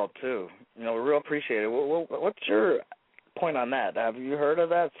music as well, too. You know, real appreciative. What's your point on that? Have you heard of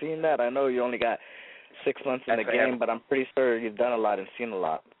that, seen that? I know you only got 6 months in the game, but I'm pretty sure you've done a lot and seen a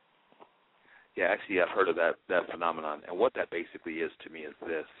lot. Yeah, actually, I've heard of that phenomenon. And what that basically is to me is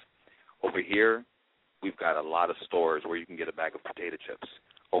this. Over here, we've got a lot of stores where you can get a bag of potato chips.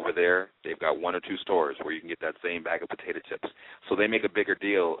 Over there, they've got 1 or 2 stores where you can get that same bag of potato chips. So they make a bigger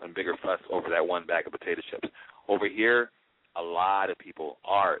deal and bigger fuss over that one bag of potato chips. Over here, a lot of people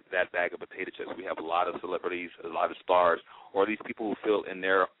are that bag of potato chips. We have a lot of celebrities, a lot of stars, or these people who feel in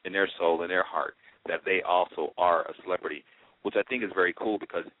their soul, in their heart, that they also are a celebrity, which I think is very cool,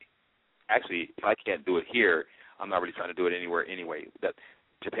 because actually, if I can't do it here, I'm not really trying to do it anywhere anyway. That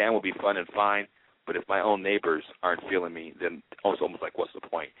Japan will be fun and fine, but if my own neighbors aren't feeling me, then it's almost like, what's the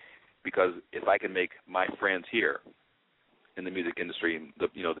point? Because if I can make my friends here in the music industry, the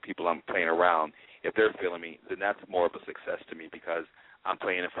people I'm playing around, if they're feeling me, then that's more of a success to me, because I'm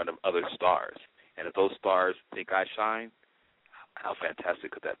playing in front of other stars. And if those stars think I shine, how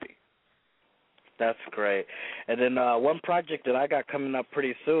fantastic could that be? That's great. And then one project that I got coming up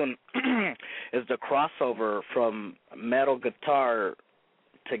pretty soon is the crossover from metal guitar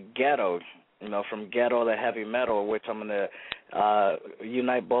to ghetto, you know, from ghetto to heavy metal, which I'm going to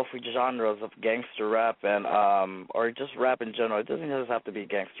unite both genres of gangster rap and or just rap in general. It doesn't just have to be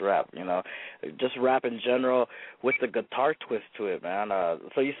gangster rap, you know, just rap in general with the guitar twist to it, man.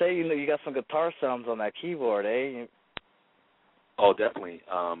 So you say, you know, you got some guitar sounds on that keyboard, eh? Oh, definitely.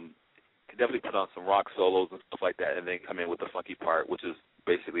 Could definitely put on some rock solos and stuff like that, and then come in with the funky part, which is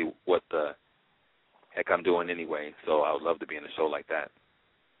basically what the heck I'm doing anyway. So I would love to be in a show like that.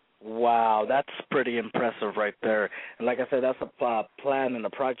 Wow, that's pretty impressive right there. And like I said, that's a plan and a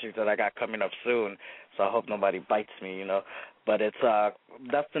project that I got coming up soon. So I hope nobody bites me, you know. But it's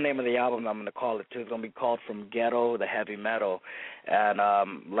that's the name of the album I'm going to call it too. It's going to be called From Ghetto to Heavy Metal. And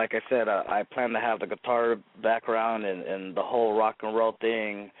like I said, I plan to have the guitar background and the whole rock and roll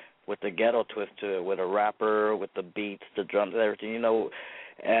thing with the ghetto twist to it, with a rapper, with the beats, the drums, everything, you know.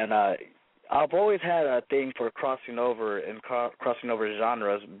 And I've always had a thing for crossing over and crossing over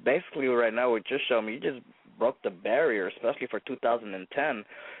genres. Basically, right now, what you're showing me, you just broke the barrier, especially for 2010,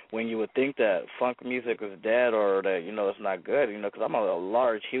 when you would think that funk music was dead or that, you know, it's not good, you know, because I'm a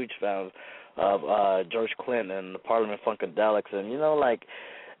large, huge fan of George Clinton and the Parliament Funkadelics. And, you know, like,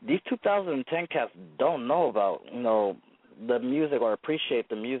 these 2010 cats don't know about, you know, the music or appreciate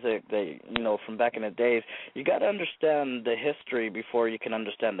the music that, you know, from back in the days. You got to understand the history before you can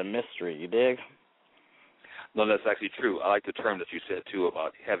understand the mystery. You dig? No, that's actually true. I like the term that you said too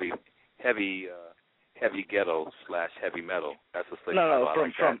about heavy ghetto / heavy metal. That's a slick. No,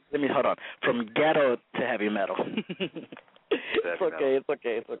 let me hold on. From ghetto to heavy metal. It's okay.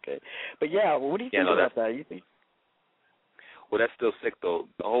 But yeah, what do you think about that? You think? Well, that's still sick though.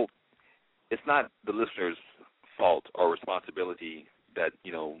 It's not the listener's fault or responsibility that,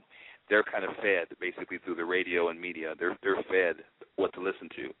 you know, they're kind of fed basically through the radio and media. They're fed what to listen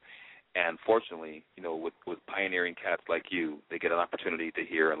to, and fortunately, you know, with pioneering cats like you, they get an opportunity to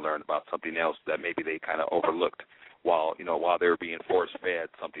hear and learn about something else that maybe they kind of overlooked while they were being force fed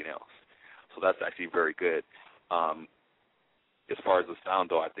something else. So that's actually very good. As far as the sound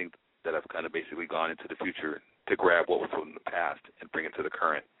though, I think that I've kind of basically gone into the future to grab what was from the past and bring it to the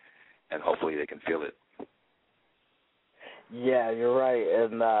current, and hopefully they can feel it. Yeah, you're right,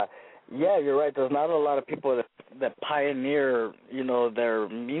 and you're right. There's not a lot of people that pioneer, you know, their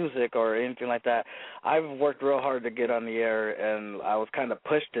music or anything like that. I've worked real hard to get on the air, and I was kind of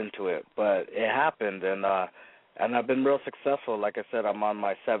pushed into it, but it happened, and I've been real successful. Like I said, I'm on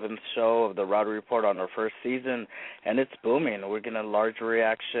my 7th show of the Rowdy Report on our first season, and it's booming. We're getting a large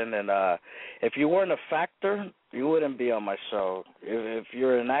reaction, and if you weren't a factor, you wouldn't be on my show. If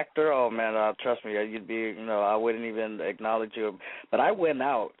you're an actor, oh man, trust me, you'd be, you know, I wouldn't even acknowledge you. But I went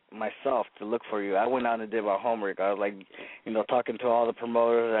out myself to look for you. I went out and did my homework. I was like, you know, talking to all the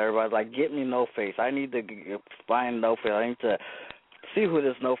promoters. Everybody's like, get me No Face. I need to find No Face. I need to see who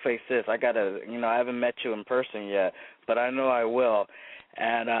this No Face is. I gotta, you know, I haven't met you in person yet, but I know I will.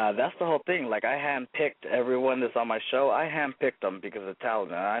 And that's the whole thing. Like, I handpicked everyone that's on my show. I handpicked them because of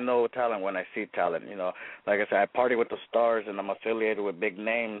talent. And I know talent when I see talent, you know. Like I said, I party with the stars, and I'm affiliated with big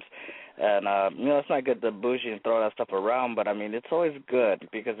names. And, you know, it's not good to bougie and throw that stuff around, but, I mean, it's always good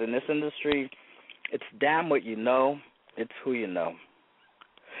because in this industry, it's damn what you know, it's who you know.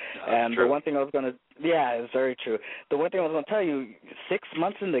 And true. The one thing I was going to, yeah, it's very true. The one thing I was going to tell you, 6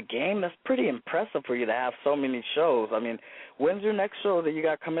 months in the game, that's pretty impressive for you to have so many shows. I mean, when's your next show that you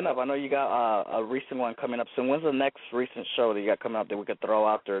got coming up? I know you got a recent one coming up soon. When's the next recent show that you got coming up that we could throw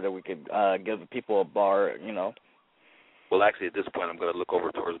out there that we could give people a bar, you know? Well, actually, at this point, I'm going to look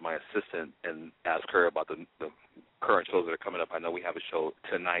over towards my assistant and ask her about the current shows that are coming up. I know we have a show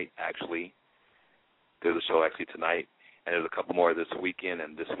tonight, actually. There's a show actually tonight, and there's a couple more this weekend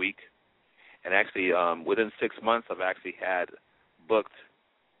and this week. And actually, within 6 months, I've actually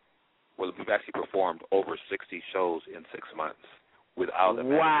we've actually performed over 60 shows in 6 months without a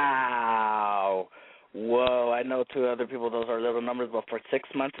manager. Wow. Whoa, I know 2 other people, those are little numbers, but for 6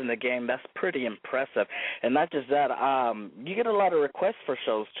 months in the game, that's pretty impressive. And not just that, you get a lot of requests for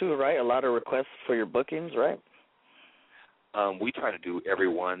shows too, right? A lot of requests for your bookings, right? We try to do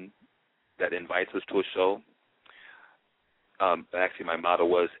everyone that invites us to a show. Actually, my motto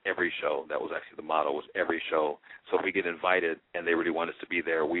was every show. That was actually the motto, was every show. So if we get invited and they really want us to be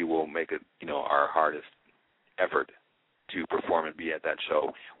there, we will make it, you know, our hardest effort to perform and be at that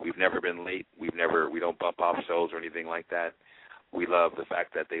show. We've never been late. We don't bump off shows or anything like that. We love the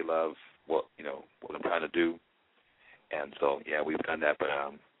fact that they love what I'm trying to do. And so, yeah, we've done that. But,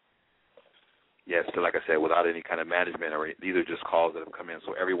 so like I said, without any kind of management, or these are just calls that have come in.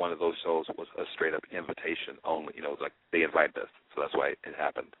 So every one of those shows was a straight-up invitation only. You know, it's like they invited us. So that's why it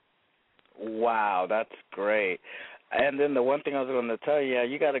happened. Wow, that's great. And then the one thing I was going to tell you,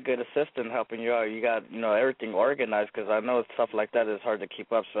 you got a good assistant helping you out. You got, you know, everything organized, because I know stuff like that is hard to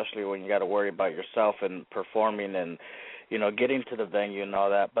keep up, especially when you got to worry about yourself and performing and, you know, getting to the venue and all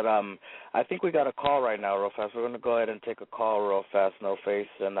that. But I think we got a call right now real fast. We're going to go ahead and take a call real fast, No Face,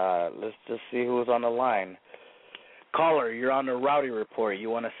 and let's just see who's on the line. Caller, you're on the Rowdy Report. You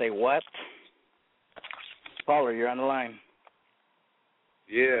want to say what? Caller, you're on the line.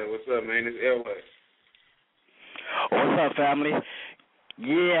 Yeah, what's up, man? It's Elway. What's up, family?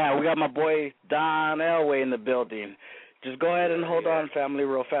 Yeah, we got my boy Don Elway in the building. Just go ahead and hold on, family,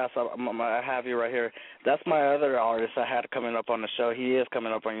 real fast. I have you right here. That's my other artist I had coming up on the show. He is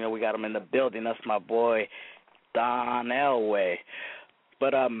coming up on, we got him in the building. That's my boy Don Elway.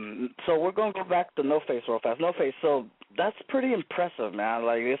 But so we're going to go back to No Face real fast. No Face, so that's pretty impressive, man.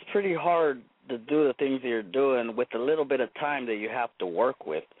 Like, it's pretty hard to do the things that you're doing with a little bit of time that you have to work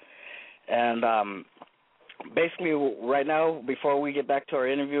with. And basically, right now, before we get back to our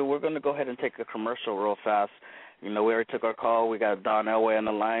interview, we're going to go ahead and take a commercial real fast. We already took our call. We got Don Elway on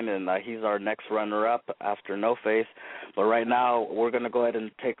the line, and he's our next runner-up after No Face. But right now, we're going to go ahead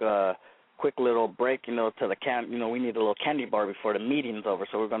and take a quick little break, to the we need a little candy bar before the meeting's over,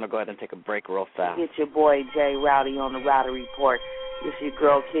 so we're going to go ahead and take a break real fast. It's your boy, Jay Rowdy, on the Rowdy Report. It's your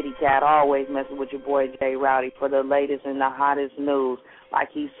girl, Kitty Cat, always messing with your boy, Jay Rowdy, for the latest and the hottest news.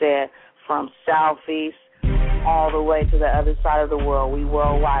 Like he said, from Southeast all the way to the other side of the world. We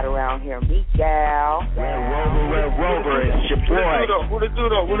worldwide around here. Meet Gal. Red Rover, it's your boy. What it do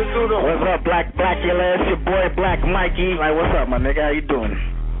though? What's up, Blackula? It's your boy, Black Mikey. Like, what's up, my nigga? How you doing?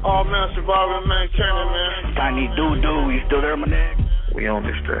 Oh, man, surviving, man, turning, man. Tiny Doo-Doo, you still there, my nigga? We on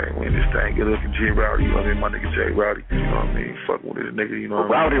this thing. Get up to J Rowdy, my nigga J Rowdy. You know what I mean? Fuck with this nigga, what I mean?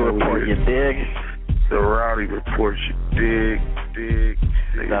 Rowdy Report, you dig? The Rowdy Report, you dig.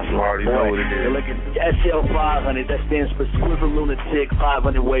 That's you already know what it is. Look at SL 500, that stands for Squiver Lunatic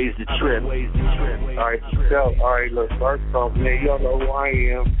 500 Ways to Trip. Alright, look, first off, man, y'all know who I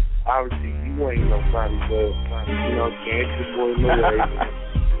am. Obviously, you ain't nobody, but, it's your boy Lil.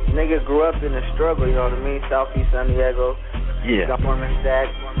 Nigga grew up in the struggle, you know what I mean? Southeast San Diego. Yeah. Government stack.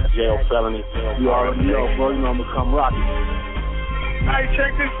 Jail felony. You already know, bro. You know I'm gonna come rocky. Hey,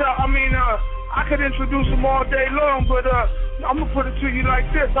 check this out. I could introduce them all day long, but I'm gonna put it to you like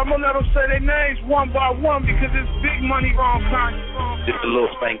this. I'm gonna let them say their names one by one because it's big money wrong kind. Just a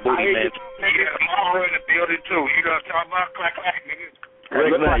little spank booty, man. Yeah, I'm already in the building too. You know what I'm talking about? Clack, nigga.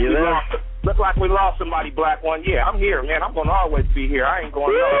 Look like we lost somebody, Black One. Yeah, I'm here, man. I'm gonna always be here. I ain't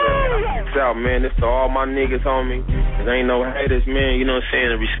going nowhere. Peace out, man. This to all my niggas, homie. There ain't no haters, man. You know what I'm saying?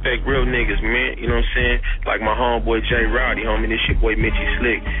 And respect real niggas, man. You know what I'm saying? Like my homeboy Jay Rowdy, homie. This your boy Mitchy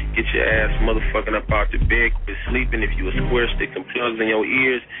Slick. Get your ass motherfucking up out the bed. Quit sleeping. If you a square, stick some plugs in your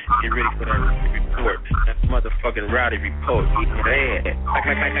ears. Get ready for that report. That motherfucking Rowdy Report. Man.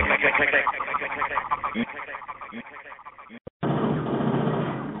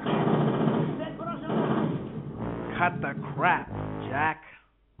 Cut the crap, Jack.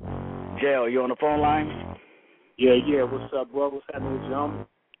 Jail, you on the phone line? Yeah. What's up, bro? What's happening with you, homie?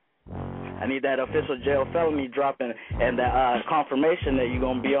 I need that official jail felony dropping and that confirmation that you're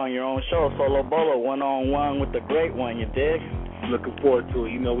going to be on your own show, Solo Bolo, one-on-one with the great one, you dig? Looking forward to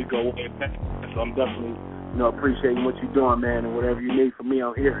it. We go way back. So I'm definitely, appreciating what you're doing, man, and whatever you need from me,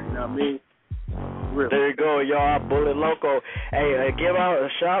 I'm here. You know what I mean? Really. There you go, y'all. Bullet Loco. Hey, give out a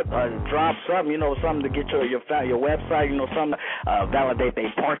shout, drop something, something to get your website, something validate they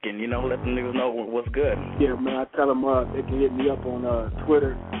parking, let the niggas know what's good. Yeah, man, I tell them they can hit me up on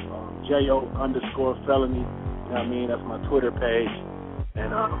Twitter, JO_felony. You know what I mean? That's my Twitter page.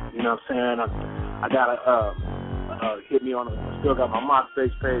 And, you know what I'm saying? I got to hit me on, I still got my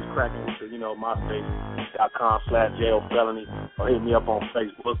MySpace page cracking into, MySpace.com/JO_felony, or hit me up on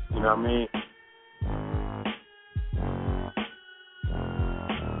Facebook, you know what I mean?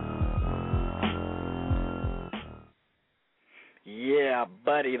 Yeah,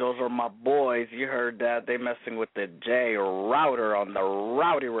 buddy, those are my boys. You heard that. They messing with the J Router on the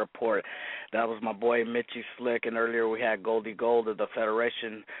Rowdy Report. That was my boy Mitchy Slick, and earlier we had Goldie Gold of the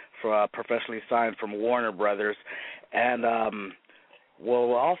Federation for professionally signed from Warner Brothers. And,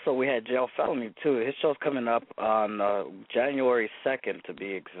 also we had Jail Felony, too. His show's coming up on January 2nd, to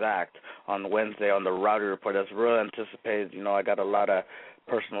be exact, on Wednesday on the Rowdy Report. That's real anticipated. I got a lot of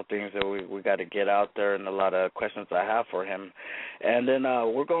personal things that we got to get out there and a lot of questions I have for him. And then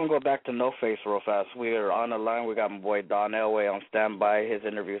we're going to go back to No Face real fast. We are on the line. We got my boy Don Elway on standby. His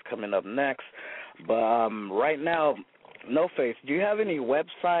interview is coming up next. But right now, No Face, do you have any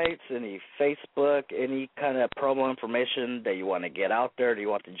websites, any Facebook, any kind of promo information that you want to get out there? Do you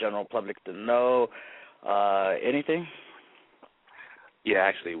want the general public to know? Anything? Yeah,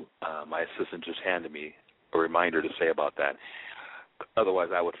 actually, my assistant just handed me a reminder to say about that. Otherwise,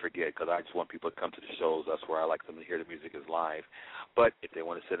 I would forget because I just want people to come to the shows. That's where I like them to hear the music is live. But if they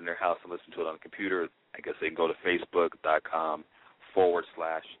want to sit in their house and listen to it on the computer, I guess they can go to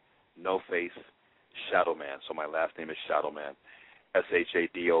facebook.com/NoFace Shadowman. So my last name is Shadowman,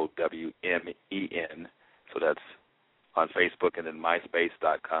 SHADOWMEN. So that's on Facebook, and then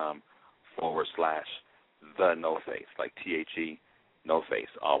myspace.com/TheNoFace, like THENOFACE. No Face,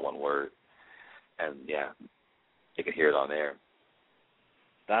 all one word. And, yeah, you can hear it on there.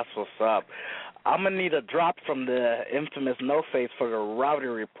 That's what's up. I'm going to need a drop from the infamous No Face for the Rowdy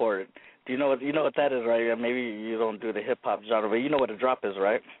Report. Do you know what that is, right? Maybe you don't do the hip-hop genre, but you know what a drop is,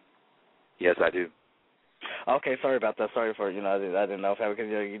 right? Yes, I do. Okay, sorry about that. Sorry for, I didn't know if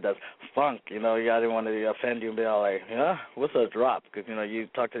because he does funk, I didn't want to offend you and be all like, what's a drop? Because, you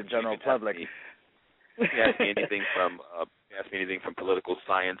talk to the general public. You ask me anything from political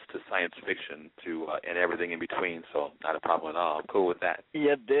science to science fiction to and everything in between, so not a problem at all. I'm cool with that.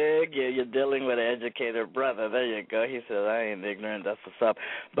 You dig? Yeah, you're dealing with an educated brother. There you go. He said, I ain't ignorant. That's what's up.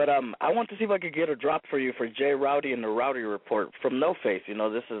 But I want to see if I could get a drop for you for J. Rowdy and the Rowdy Report from No Face.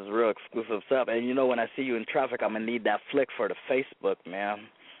 This is real exclusive stuff. And, when I see you in traffic, I'm going to need that flick for the Facebook, man.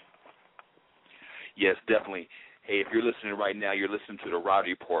 Yes, definitely. Hey, if you're listening right now, you're listening to the Rowdy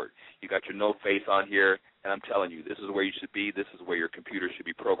Report. You got your No Face on here, and I'm telling you, this is where you should be. This is where your computer should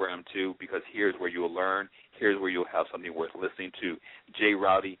be programmed to, because here's where you'll learn. Here's where you'll have something worth listening to. J.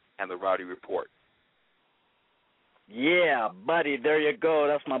 Rowdy and the Rowdy Report. Yeah, buddy, there you go.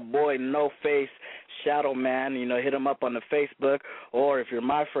 That's my boy No Face Shadow Man. Hit him up on the Facebook, or if you're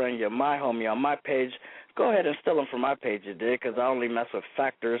my friend, you're my homie on my page, go ahead and steal them from my page, you did, because I only mess with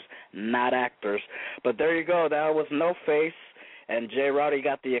factors, not actors. But there you go. That was No Face, and J. Rowdy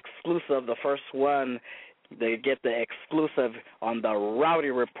got the exclusive, the first one. They get the exclusive on the Rowdy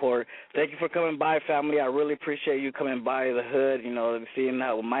Report. Thank you for coming by, family. I really appreciate you coming by the hood, seeing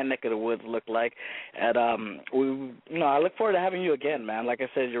how my neck of the woods look like. And I look forward to having you again, man. Like I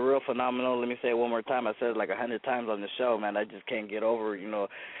said, you're real phenomenal. Let me say it one more time. I said it like 100 times on the show, man. I just can't get over, no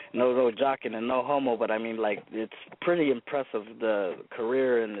jocking and no homo, but I mean, like, it's pretty impressive, the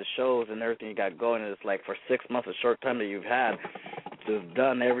career and the shows and everything you got going. It's like for 6 months, a short time that you've had, just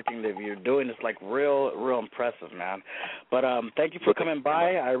done everything that you're doing. It's like real impressive, man. But thank you for coming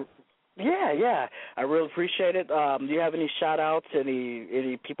by. I really appreciate it. Do you have any shout-outs,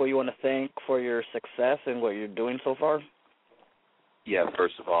 any people you want to thank for your success and what you're doing so far? Yeah,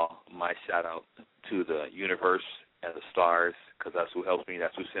 first of all, my shout-out to the universe and the stars, because that's who helps me.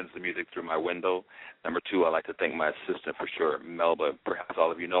 That's who sends the music through my window. Number two, I'd like to thank my assistant for sure, Melba. Perhaps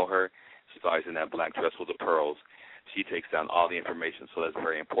all of you know her. She's always in that black dress with the pearls. She takes down all the information, so that's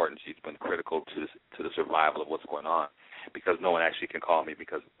very important. She's been critical to the survival of what's going on, because no one actually can call me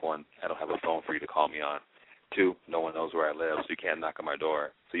because, one, I don't have a phone for you to call me on. Two, no one knows where I live, so you can't knock on my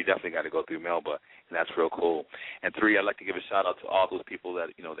door. So you definitely got to go through Melba, and that's real cool. And three, I'd like to give a shout-out to all those people that,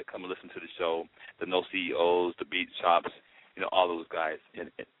 that come and listen to the show, the No CEOs, the Beat Shops, all those guys.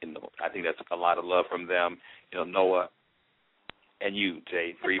 And I think that's a lot of love from them. Noah, and you,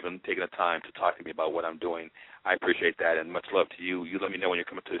 Jay, for even taking the time to talk to me about what I'm doing. I appreciate that, and much love to you. You let me know when you're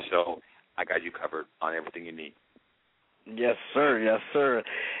coming to the show. I got you covered on everything you need. Yes, sir. Yes, sir.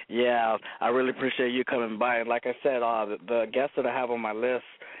 Yeah, I really appreciate you coming by. And like I said, the guests that I have on my list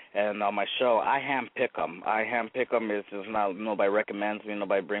and on my show, I handpick them. It's just not nobody recommends me.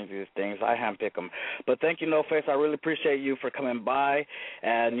 Nobody brings these things. I handpick them. But thank you, No Face. I really appreciate you for coming by.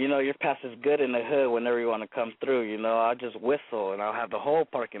 And, your pass is good in the hood whenever you want to come through. I'll just whistle, and I'll have the whole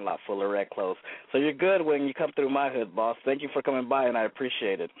parking lot full of red clothes. So you're good when you come through my hood, boss. Thank you for coming by, and I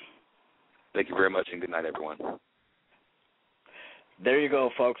appreciate it. Thank you very much, and good night, everyone. There you go,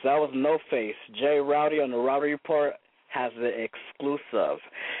 folks. That was No Face. J. Rowdy on the Rowdy Report has the exclusive.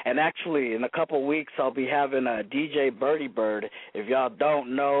 And actually, in a couple weeks, I'll be having a DJ Birdie Bird. If y'all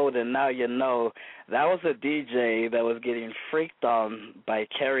don't know, then now you know. That was a DJ that was getting freaked on by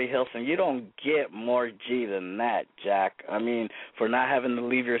Carrie Hilson. You don't get more G than that, Jack. I mean, for not having to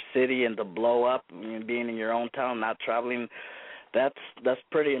leave your city and to blow up, being in your own town, not traveling, that's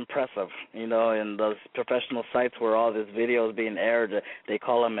pretty impressive, and those professional sites where all this video is being aired, they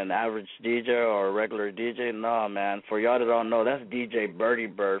call him an average DJ or a regular DJ. No, man, for y'all that don't know, that's DJ Birdie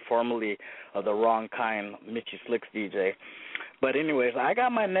Bird, formerly of the Wrong Kind, Mitchie Slicks DJ. But anyways, I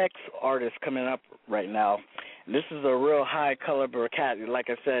got my next artist coming up right now. This is a real high caliber cat. Like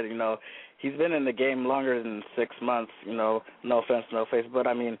I said, he's been in the game longer than 6 months, no offense, No Face, but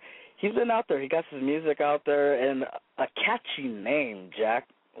I mean, he's been out there. He got his music out there, and a catchy name, Jack.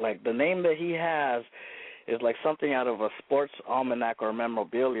 Like, the name that he has is like something out of a sports almanac or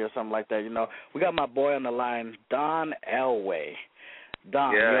memorabilia or something like that. We got my boy on the line, Don Elway.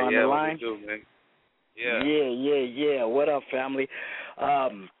 Don, you on the line? What you do, man? Yeah. What up, family?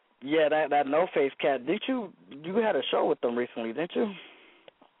 That No Face cat. You had a show with them recently, didn't you?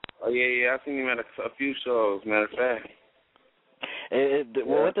 Oh yeah. I seen him at a few shows. Matter of fact.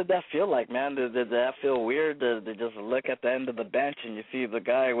 Well, what did that feel like, man? Did that feel weird to just look at the end of the bench and you see the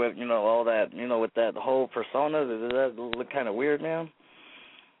guy with, all that, with that whole persona? Did that look kind of weird, man?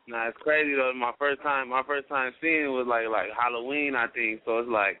 Nah, it's crazy though. My first time seeing it was like Halloween, I think. So it's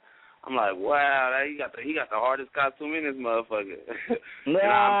like, I'm like, wow, he got the hardest costume in this motherfucker.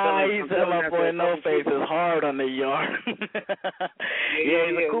 Nah, he said my boy No Face is hard on the yard. yeah,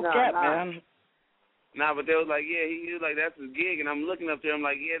 he's a cool cat, man. Nah, but they was like, yeah, he was like, that's his gig, and I'm looking up there, I'm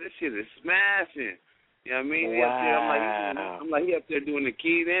like, yeah, this shit is smashing. You know what I mean? Wow. I'm like, he up there doing the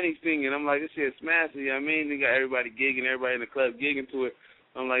keys and he's singing. I'm like, this shit is smashing. You know what I mean? They got everybody gigging, everybody in the club gigging to it.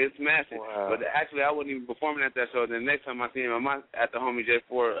 I'm like, it's smashing. Wow. But actually, I wasn't even performing at that show. Then the next time I seen him, I'm at the homie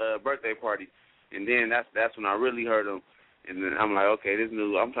J4 birthday party, and then that's when I really heard him. And then I'm like, okay, this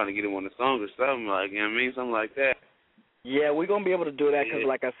new, I'm trying to get him on the song or something, like, you know what I mean, something like that. Yeah, we're going to be able to do that because,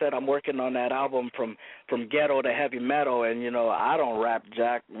 like I said, I'm working on that album from ghetto to heavy metal, and, I don't rap,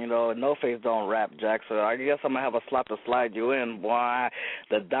 Jack. No Face don't rap, Jack, so I guess I'm going to have a slap to slide you in, boy.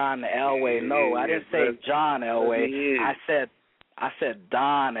 The Don Elway. No, I didn't say John Elway. I said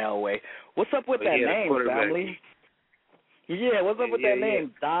Don Elway. What's up with that name, family? Yeah, what's up with that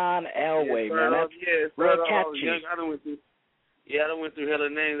name, Don Elway, man? That's real catchy. I done went through hella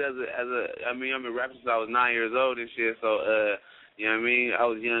names I mean, I've been rapping since I was 9 years old and shit, so, you know what I mean? I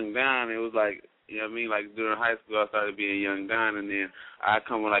was Young Don. It was like, you know what I mean? Like, during high school, I started being Young Don, and then I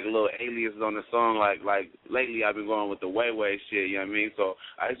come with, like, little aliases on the song, like lately I've been going with the Way shit, you know what I mean? So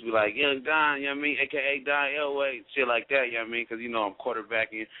I used to be like, Young Don, you know what I mean? A.K.A. Don Elway, shit like that, you know what I mean? Because, I'm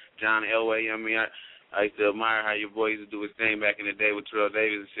quarterbacking John Elway, you know what I mean? I used to admire how your boy used to do his thing back in the day with Terrell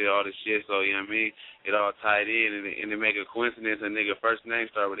Davis and shit, all this shit. So, you know what I mean? It all tied in, and it make a coincidence. A nigga first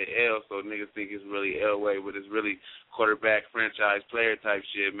name start with an L, so niggas think it's really Elway, but it's really quarterback, franchise player type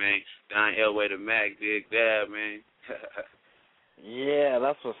shit, man. Don Elway the Mac, dig that, man. Yeah,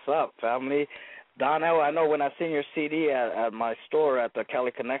 that's what's up, family. Don Elway, I know when I seen your CD at my store, at the Cali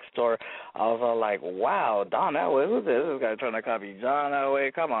Connect store, I was all like, wow, Don Elway, who's this? This guy trying to copy John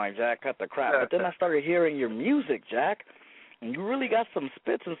Elway? Come on, Jack, cut the crap. But then I started hearing your music, Jack, and you really got some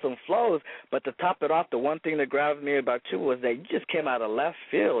spits and some flows. But to top it off, the one thing that grabbed me about you was that you just came out of left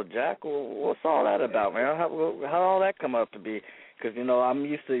field, Jack. What's all that about, man? How all that come up to be? Because, I'm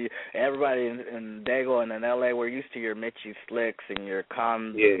used to everybody in Dago and in L.A., we're used to your Mitchie Slicks and your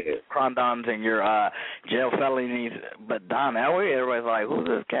Condons and your jail felonies. But Don Elway, everybody's like, who's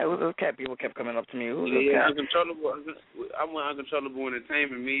this cat? Who's this cat? People kept coming up to me. Who's this cat? I'm Uncontrollable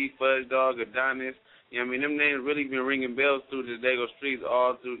Entertainment, me, Fudge Dog, Adonis. You know what I mean? Them names really been ringing bells through the Dago streets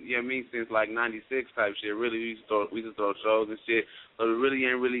all through, you know what I mean, since like 96 type shit. Really, we used to throw shows and shit. So we really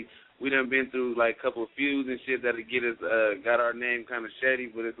ain't really... We done been through like a couple of feuds and shit that'll get us got our name kind of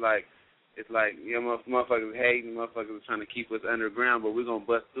shady, but it's like motherfuckers hating, motherfuckers are trying to keep us underground, but we're gonna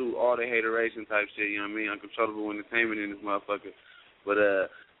bust through all the hateration type shit. You know what I mean? Uncontrollable Entertainment in this motherfucker. But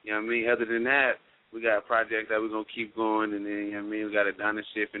you know what I mean? Other than that, we got projects that we're gonna keep going, and then you know what I mean? We got Adonis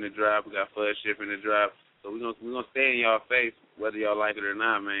ship in the drop, we got Fudge ship in the drop, so we're gonna stay in y'all face whether y'all like it or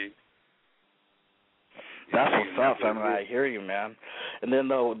not, man. That's what's up, I mean, I hear you, man. And then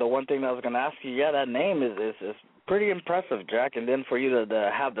the one thing I was going to ask you, that name is pretty impressive, Jack. And then for you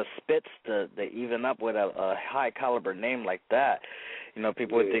to have the spits to even up with a high caliber name like that,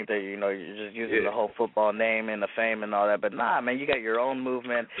 people would think that you're just using the whole football name and the fame and all that. But nah, man, you got your own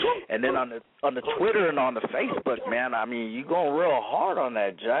movement. And then on the Twitter and on the Facebook, man, I mean, you going real hard on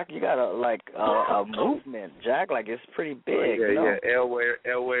that, Jack. You got a movement, Jack. Like it's pretty big. Yeah. Elway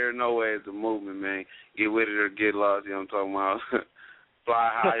or no way is the movement, man. Get with it or get lost. You know what I'm talking about? Fly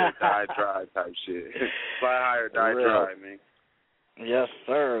high or die dry type shit. Fly high or die dry, man. Yes,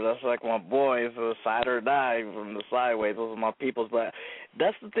 sir. That's like my boys, side or die from the sideways. Those are my peoples. But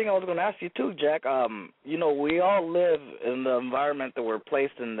that's the thing I was going to ask you too, Jack. We all live in the environment that we're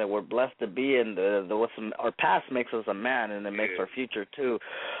placed in, that we're blessed to be in. Our past makes us a man, and it makes our future too.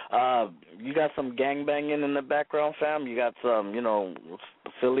 You got some gangbanging in the background, fam. You got some,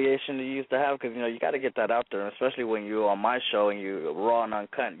 affiliation you used to have, because you got to get that out there, especially when you're on my show and you raw and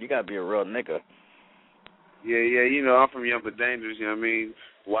uncut. You got to be a real nigga. Yeah, I'm from Young But Dangerous, you know what I mean?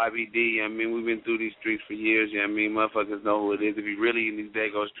 YBD, you know what I mean? We've been through these streets for years, you know what I mean? Motherfuckers know who it is. If you're really in these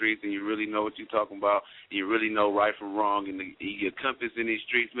Dago streets and you really know what you're talking about, and you really know right from wrong, and your compass in these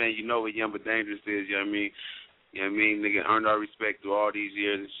streets, man, you know what Young But Dangerous is, you know what I mean? You know what I mean? Nigga earned our respect through all these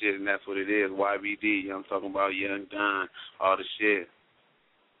years and shit, and that's what it is, YBD, you know what I'm talking about? Young Don, all the shit.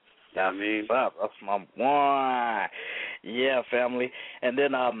 That's That's my one. Yeah, family. And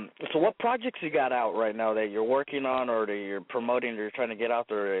then, so what projects you got out right now that you're working on or that you're promoting or you're trying to get out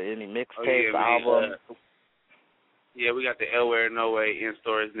there? Any mixtapes, albums? Yeah, we got the Elware No Way in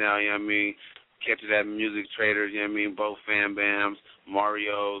stores now, you know what I mean? Catch it at Music Traders, you know what I mean? Both Fan Bams,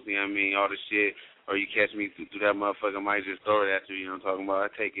 Marios, you know what I mean? All the shit. Or you catch me through that motherfucker, I might just throw it at you, you know what I'm talking about?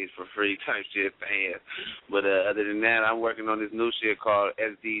 I take it for free type shit, fast. But other than that, I'm working on this new shit called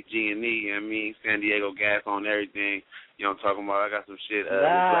SDG&E, you know what I mean? San Diego Gas on everything, you know what I'm talking about? I got some shit with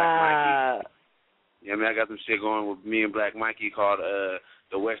Black Mikey. Yeah, I mean, I got some shit going with me and Black Mikey called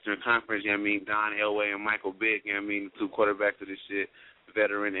the Western Conference, you know what I mean? Don Elway and Michael Vick, you know what I mean? The two quarterbacks of this shit,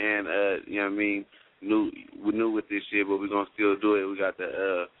 veteran and, you know what I mean? We're new with this shit, but we're going to still do it. We got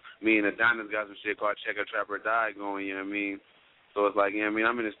me and Adonis got some shit called Check a Trap or Die going, you know what I mean? So it's like, you know what I mean?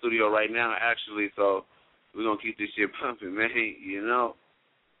 I'm in the studio right now, actually, so we're going to keep this shit pumping, man, you know?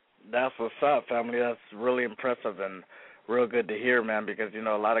 That's what's up, family. That's really impressive and real good to hear, man, because, you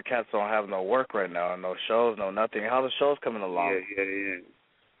know, a lot of cats don't have no work right now, no shows, no nothing. How the shows coming along? Yeah.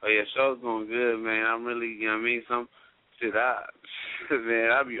 Oh, yeah, show's going good, man. I'm really, you know what I mean? Some shit, man,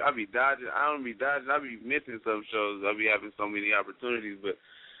 I be dodging. I don't be dodging. I be missing some shows. I be having so many opportunities, but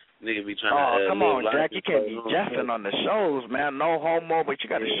nigga be trying to. Come on, Jack. You can't be jeffing on the shows, man. No homo, but you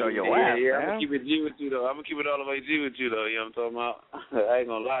got to show your ass, man. I'm gonna keep it G with you though. I'm gonna keep it all the way G with you though. You know what I'm talking about? I ain't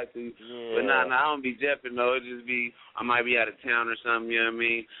gonna lie to you. Yeah. But nah, I don't be jeffing though. It just be I might be out of town or something. You know what I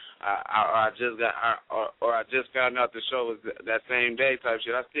mean? I just found out the show was that same day type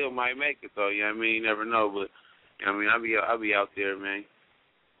shit. I still might make it though. You know what I mean? You never know, but you know what I mean? I'll be out there, man.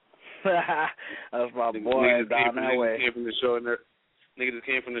 That's my boy down that way. Niggas just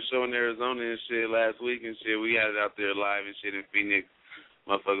came from the show in Arizona and shit last week and shit. We had it out there live and shit in Phoenix.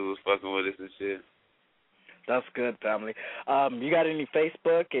 Motherfuckers was fucking with us and shit. That's good, family. You got any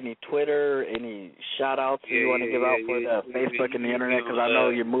Facebook, any Twitter, any shout-outs you want to give out for the Facebook and the Internet? Because I know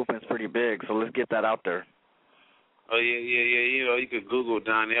your movement's pretty big, so let's get that out there. Oh, yeah. You know, you could Google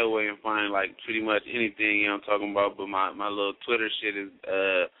Don Elway and find, like, pretty much anything, you know what I'm talking about. But my little Twitter shit is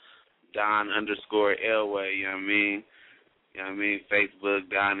Don_Elway, you know what I mean? You know what I mean? Facebook,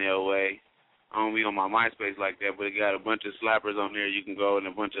 Don Elway. I don't be on my MySpace like that, but it got a bunch of slappers on there you can go and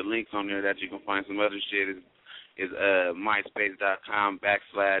a bunch of links on there that you can find some other shit. Is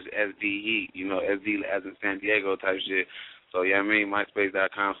myspace.com/SDHeat, you know, SD as in San Diego type shit. So, yeah, I mean,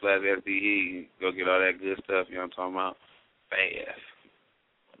 myspace.com/SDHeat. Go get all that good stuff, you know what I'm talking about? Fast.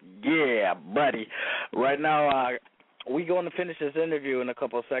 Yeah, buddy. Right now, we're going to finish this interview in a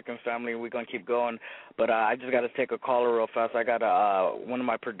couple of seconds, family. We're going to keep going. But I just got to take a caller real fast. I got one of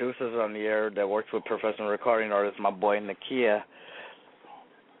my producers on the air that works with professional recording artists, my boy Nakia.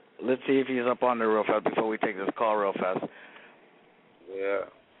 Let's see if he's up on there real fast before we take this call real fast. Yeah.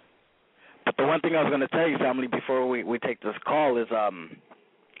 But the one thing I was going to tell you, family, before we take this call is them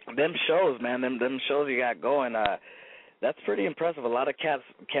shows, man, them shows you got going, that's pretty impressive. A lot of cats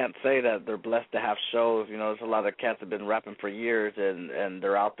can't say that they're blessed to have shows. You know, there's a lot of cats that have been rapping for years and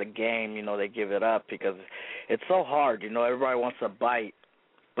they're out the game. You know, they give it up because it's so hard. You know, everybody wants a bite,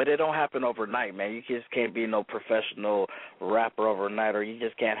 but it don't happen overnight, man. You just can't be no professional rapper overnight, or you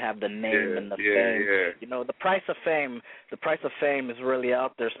just can't have the name and the fame. Yeah. You know, the price of fame is really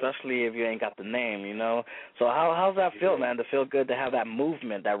out there, especially if you ain't got the name. You know, so how's that feel, man? To feel good to have that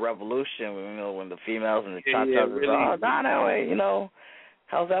movement, that revolution. You know, when the females and the cha-chas really. are down that way. You know,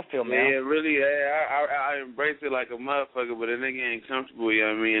 how's that feel, man? Yeah, really. I embrace it like a motherfucker, but a nigga ain't comfortable. You know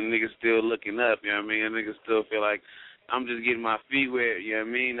what I mean? A nigga still looking up. You know what I mean? A nigga still feel like I'm just getting my feet wet, you know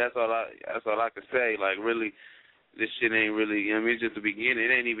what I mean? That's all I can say. Like, really, this shit ain't really, you know what I mean? It's just the beginning.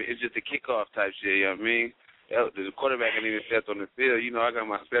 It's just a kickoff type shit, you know what I mean? The quarterback ain't even stepped on the field. You know, I got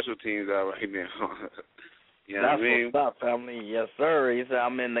my special teams out right now. You know what I mean? That's what's up, family. Yes, sir. He said,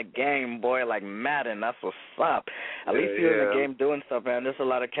 I'm in the game, boy, like Madden. That's what's up. At least you're in the game doing stuff, man. There's a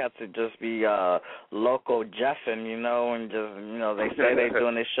lot of cats that just be local jeffing, you know, and just, you know, they say they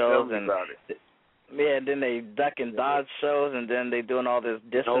doing their shows and yeah, and then they duck and dodge shows, and then they doing all this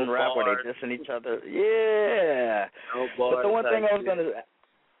dissing rap where they dissing each other. Yeah. But the one thing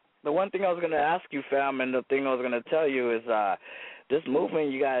I was gonna ask you, fam, and the thing I was gonna tell you is this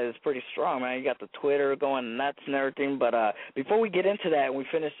movement you got is pretty strong, man. You got the Twitter going nuts and everything. But before we get into that and we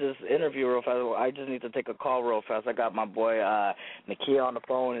finish this interview real fast, I just need to take a call real fast. I got my boy Nakia on the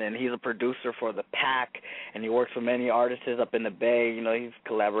phone, and he's a producer for The Pack, and he works for many artists up in the Bay. You know, he's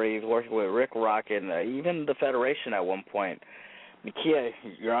collaborating. He's working with Rick Rock and even the Federation at one point. Nakia,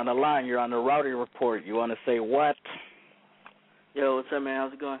 you're on the line. You're on the Rowdy Report. You want to say what? Yo, what's up, man?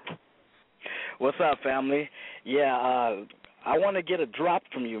 How's it going? What's up, family? Yeah, I want to get a drop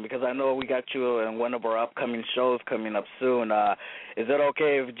from you because I know we got you in one of our upcoming shows coming up soon. Is it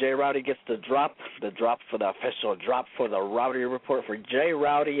okay if J Rowdy gets the drop for the official drop for the Rowdy Report for J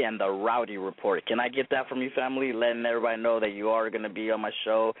Rowdy and the Rowdy Report? Can I get that from you, family, letting everybody know that you are going to be on my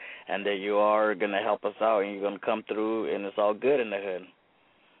show and that you are going to help us out and you're going to come through and it's all good in the hood?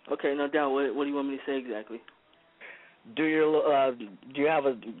 Okay, no doubt. What do you want me to say exactly? Do you have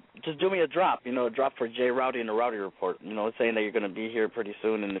just do me a drop, a drop for J Rowdy and the Rowdy Report, saying that you're going to be here pretty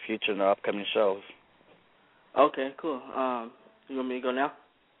soon in the future in the upcoming shows. Okay, cool. You want me to go now?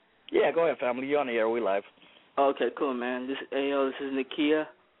 Yeah, go ahead, family. You're on the air. We live. Okay, cool, man. This is Nakia.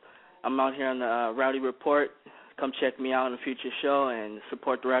 I'm out here on the Rowdy Report. Come check me out on a future show and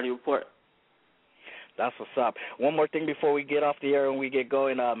support the Rowdy Report. That's what's up. One more thing before we get off the air and we get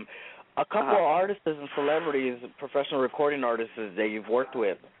going. A couple of artists and celebrities, professional recording artists that you've worked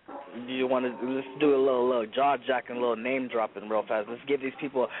with. Do you want to let's do a little jaw jacking, a little name dropping real fast? Let's give these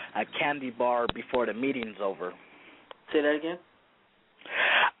people a candy bar before the meeting's over. Say that again.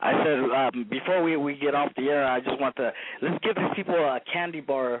 I said before we get off the air, I just want to let's give these people a candy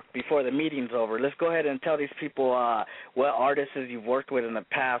bar before the meeting's over. Let's go ahead and tell these people what artists you've worked with in the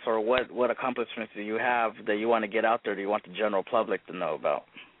past or what accomplishments do you have that you want to get out there that you want the general public to know about.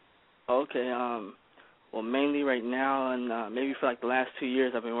 Okay, well, mainly right now and maybe for like the last 2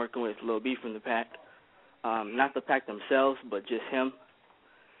 years I've been working with Lil B from the Pack. Not the Pack themselves, but just him.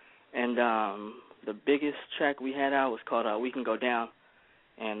 And the biggest track we had out was called We Can Go Down,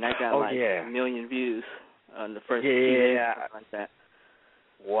 and that got a million views in the first 2 days, something like that.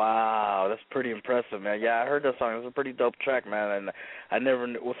 Wow, that's pretty impressive, man. Yeah, I heard that song. It was a pretty dope track, man, and I never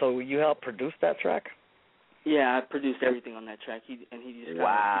knew. So you helped produce that track? Yeah, I produced everything on that track. He just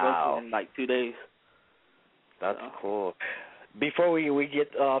got it in like 2 days. That's cool. Before we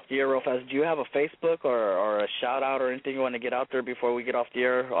get off the air real fast, do you have a Facebook or a shout out or anything you want to get out there before we get off the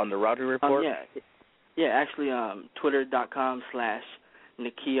air on the Rowdy Report? Yeah, actually,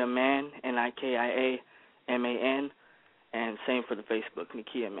 Twitter.com/NikiaMan, NikiaMan, and same for the Facebook,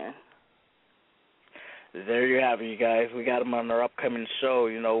 Nikia Man. There you have it, you guys. We got him on our upcoming show.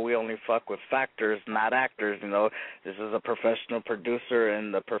 We only fuck with factors, not actors. This is a professional producer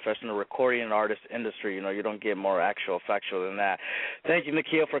in the professional recording and artist industry. You don't get more factual than that. Thank you,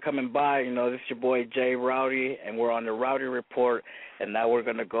 Nakia, for coming by. This is your boy, J Rowdy, and we're on the Rowdy Report. And now we're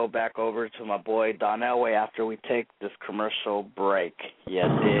going to go back over to my boy, Don Elway, after we take this commercial break. You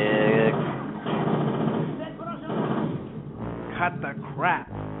dig? Cut the crap,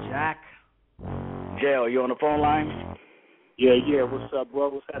 Jack. Jail, you on the phone line? Yeah. What's up, bro?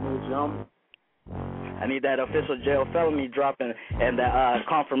 What's happening with you? I need that official jail felony dropping and that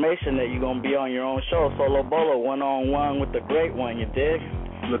confirmation that you're going to be on your own show, Solo Bolo, one-on-one with the great one, you dig?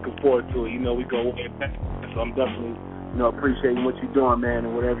 Looking forward to it. We go way back. So I'm definitely, appreciating what you're doing, man,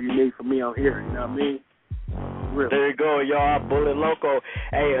 and whatever you need from me, I'm here. You know what I mean? Really. There you go, y'all. Bullet Loco.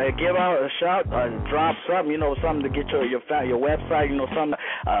 Hey, give out a shout, drop something, something to get your website, something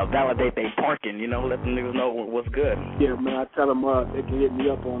validate they parking, let them niggas know what's good. Yeah, man, I tell them they can hit me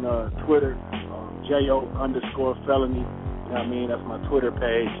up on Twitter, JO_felony. You know what I mean? That's my Twitter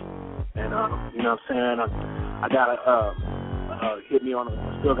page. And, you know what I'm saying? I got to hit me on,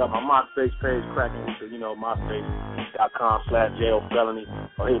 still got my MySpace page cracking into, MySpace.com/JO_felony.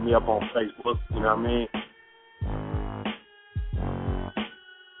 Or hit me up on Facebook, you know what I mean?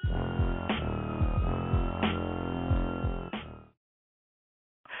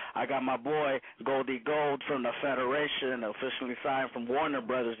 I got my boy Goldie Gold from the Federation, officially signed from Warner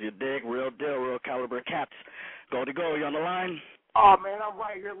Brothers, you dig? Real deal, real caliber cats. Goldie Gold, you on the line? Oh, man, I'm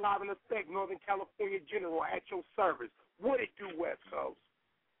right here live in effect, Northern California General, at your service. What it do, West Coast?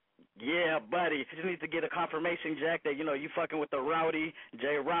 Yeah, buddy. Just need to get a confirmation, Jack, that, you fucking with the Rowdy,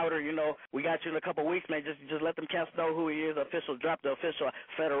 J Router, we got you in a couple weeks, man. Just let them cats know who he is, official, drop the official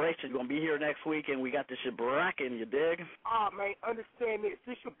Federation. Going to be here next week, and we got this shit bracking, you dig? Oh, man, understand this.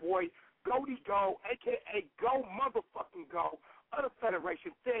 This your boy, Goldie Go, a.k.a. Go Motherfucking Go, of the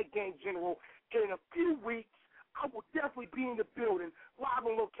Federation, Fed Gang General. And in a few weeks, I will definitely be in the building, live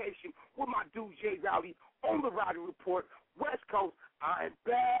on location, with my dude, J Rowdy, on the Rowdy Report, West Coast. I'm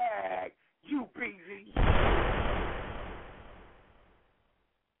back. You busy.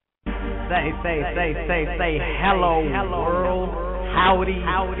 Say hello, world. Howdy.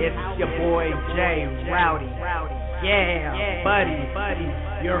 It's your boy, J Rowdy. Yeah, buddy.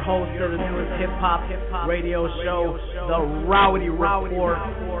 Your host of the newest hip-hop radio show, The Rowdy Report.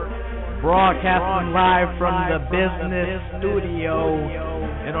 Broadcasting live from the business studio.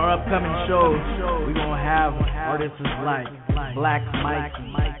 In our upcoming shows, we're going to have artists like Black Mike,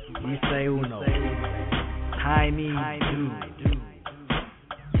 Issei Uno, Tiny Dude,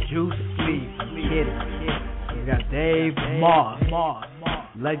 Juice Sleep, Kitty. We got Dave Moss,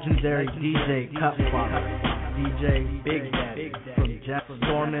 legendary DJ Cutfather, DJ Big Daddy from Jack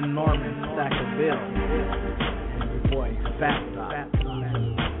Stormin' Norman, Stackaville, and your boy Fat Dot,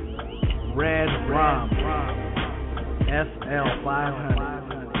 Red Rom,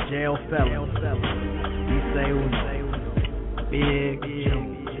 SL500, Jail Felon, Issei Uno, Big Jim,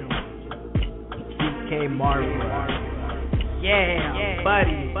 CK Marvel, yeah,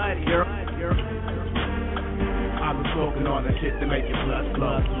 buddy, I've been smoking on the shit to make your blood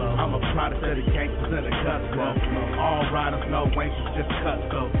flow. I'm a product of the gangsters and the guts flow. All riders know wankers just cut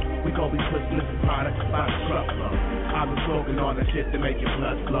though. We gon' be pushing this product by the truckload. I've been smoking on the shit to make your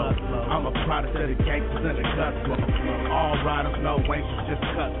blood flow. I'm a product of the gangsters and the guts flow. All riders know wankers just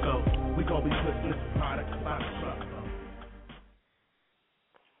cut though. We gon' be pushing this product by the truckload.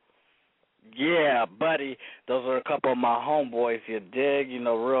 Yeah, buddy, those are a couple of my homeboys, you dig? You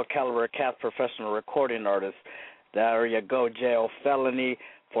know, real caliber cats, professional recording artists. There you go, Jail Felony,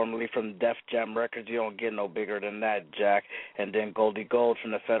 formerly from Def Jam Records. You don't get no bigger than that, Jack. And then Goldie Gold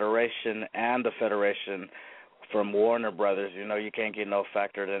from the Federation, and the Federation from Warner Brothers. You know, you can't get no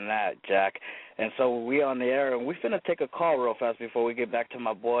factor than that, Jack. And so we on the air, and we finna take a call real fast before we get back to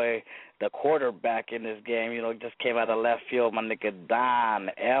my boy, the quarterback in this game. You know, just came out of left field, my nigga Don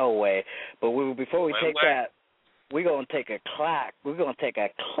Elway. But before we take that, we're going to take a clack. We're going to take a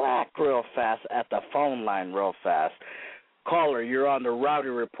clack real fast at the phone line real fast. Caller, you're on the Rowdy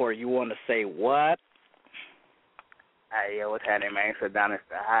Report. You want to say what? Hey, yo, what's happening, man? So Don is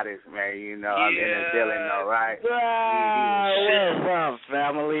the hottest, man. You know, I'm in the dealing, though, right? What's up,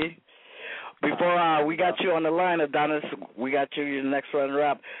 family? Before we got you on the line, Adonis, we got you your next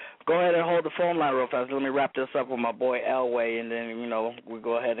runner-up. Go ahead and hold the phone line real fast. Let me wrap this up with my boy Elway, and then, you know, we'll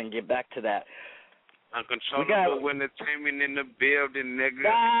go ahead and get back to that. Uncontrollable entertainment in the building,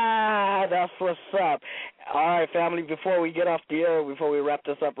 nigga. That's what's up. All right, family, before we get off the air, before we wrap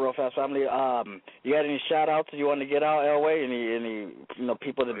this up real fast, family, you got any shout-outs you want to get out, Elway? Any you know,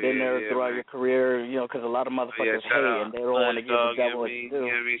 people that have been there throughout your career, you know, because a lot of motherfuckers hate and they don't want to give the devil what to do. You know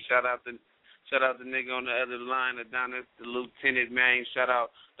what I mean? Shout out the nigga on the other line, Adonis, the lieutenant, man. Shout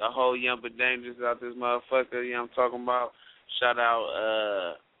out the whole Young but Dangerous out this motherfucker, you know what I'm talking about. Shout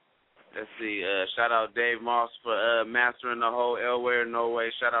out, shout out Dave Moss for mastering the whole Elway or No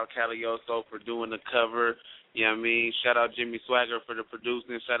Way. Shout out Calioso for doing the cover, you know what I mean. Shout out Jimmy Swagger for the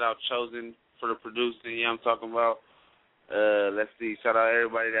producing. Shout out Chosen for the producing, you know what I'm talking about. Shout out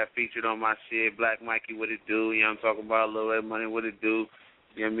everybody that featured on my shit. Black Mikey, what it do, you know what I'm talking about. Lil Red Money, what it do.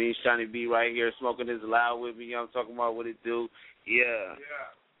 You know what I mean? Shiny B right here smoking his loud with me, you know what I'm talking about, what it do. Yeah.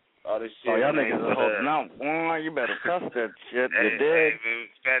 All this shit. Oh, y'all niggas are holding out. Boy, you better cuss that shit, you dig? Man,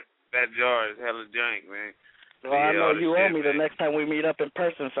 Fat jar is hella junk, man. Well, I know you owe me the next time we meet up in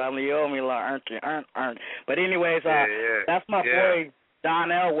person, family. You owe me a lot, earn. But anyways, that's my boy, Don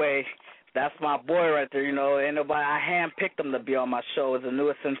Elway. That's my boy right there, you know. Ain't nobody, I handpicked him to be on my show. It's the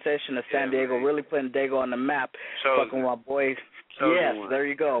newest sensation of San Diego, really putting Dago on the map. Fucking with my boy. Yes, there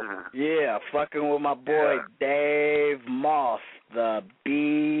you go. Yeah, fucking with my boy, Dave Moss, the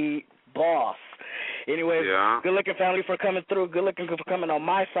B-Boss. Anyways, good looking family for coming through. Good looking for coming on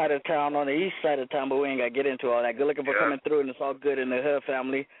my side of town, on the east side of town, but we ain't got to get into all that. Good looking for coming through, and it's all good in the hood,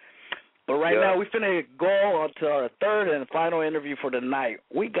 family. But right now, we finna go on to our third and final interview for the night.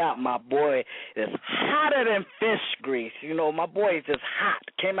 We got my boy that's hotter than fish grease. You know, my boy is just hot.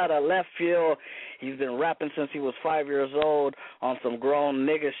 Came out of left field. He's been rapping since he was 5 years old on some grown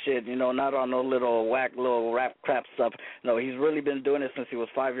nigga shit, you know, not on no little whack little rap crap stuff. No, he's really been doing it since he was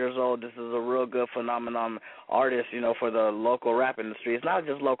 5 years old. This is a real good phenomenon artist, you know, for the local rap industry. It's not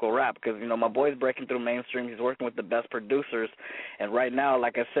just local rap because, you know, my boy's breaking through mainstream. He's working with the best producers. And right now,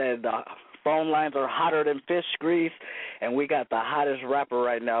 like I said, the phone lines are hotter than fish grease, and we got the hottest rapper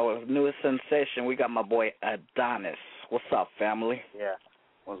right now, newest sensation. We got my boy Adonis. What's up, family? Yeah.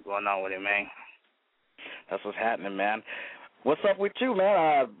 What's going on with it, man? That's what's happening, man. What's up with you,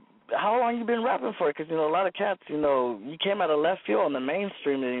 man? How long you been rapping for? Because, you know, a lot of cats, you know, you came out of left field on the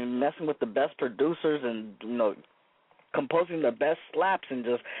mainstream and you're messing with the best producers and, you know, composing the best slaps and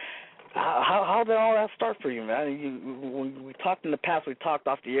just, how did all that start for you, man? When we talked in the past, we talked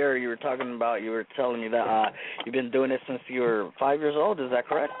off the air, you were telling me that you've been doing this since you were 5 years old. Is that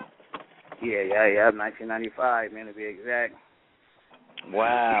correct? Yeah, 1995, man, to be exact.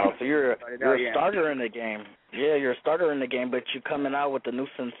 Wow, so you're a starter in the game. Yeah, you're a starter in the game, but you're coming out with the new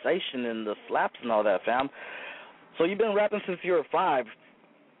sensation and the slaps and all that, fam. So you've been rapping since you were 5.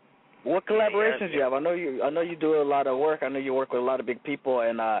 What collaborations do you have? I know you do a lot of work. I know you work with a lot of big people,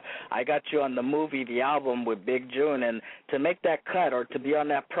 and I got you on the movie, the album with Big June, and to make that cut or to be on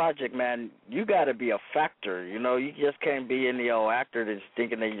that project, man, you got to be a factor. You know, you just can't be any old actor that's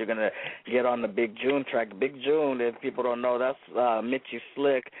thinking that you're gonna get on the Big June track. Big June, if people don't know, that's Mitchie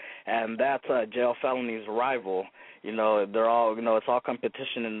Slick, and that's Jail Felony's rival. You know, they're all, you know, it's all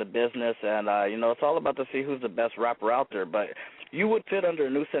competition in the business, and, you know, it's all about to see who's the best rapper out there. But you would fit under a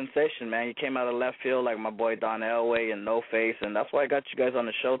new sensation, man. You came out of left field like my boy Don Elway and No Face, and that's why I got you guys on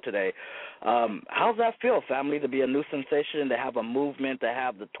the show today. How's that feel, family, to be a new sensation, to have a movement, to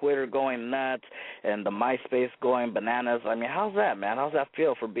have the Twitter going nuts and the MySpace going bananas? I mean, how's that, man? How's that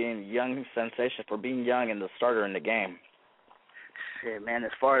feel for being a young sensation, for being young and the starter in the game? Shit, man,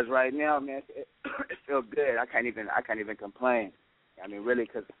 as far as right now, man, it feels good. I can't even complain. I mean, really,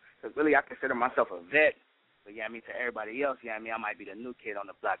 because really I consider myself a vet. But, yeah, I mean, to everybody else, yeah, I mean, I might be the new kid on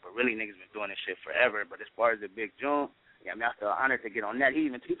the block, but really niggas been doing this shit forever. But as far as the Big June, yeah, I mean, I feel honored to get on that. He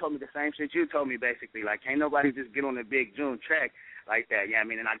told me the same shit you told me, basically. Like, can't nobody just get on the Big June track like that. Yeah, I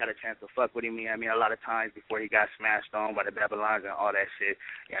mean, and I got a chance to fuck with him. Yeah, I mean, a lot of times before he got smashed on by the Babylons and all that shit.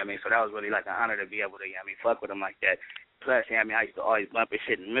 Yeah, I mean, so that was really like an honor to be able to, yeah, I mean, fuck with him like that. Plus, yeah, I mean, I used to always bump his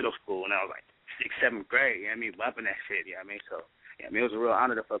shit in middle school when I was like 6th, 7th grade. Yeah, I mean, bumping that shit. Yeah, I mean, so yeah, I mean, it was a real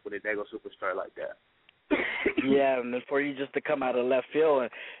honor to fuck with a Dago superstar like that. Yeah, and for you just to come out of left field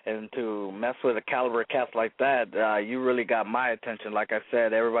and to mess with a caliber cast like that, you really got my attention. Like I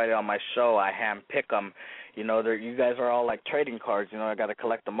said, everybody on my show, I handpick them. You know, you guys are all like trading cards. You know, I got to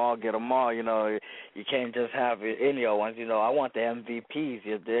collect them all, get them all. You know, you can't just have any old ones. You know, I want the MVPs.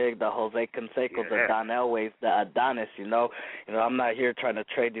 You dig? The Jose Canseco's, the Don Elways, the Adonis. You know, I'm not here trying to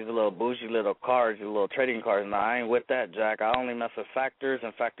trade these little bougie little cards, these little trading cards. No, I ain't with that, Jack. I only mess with factors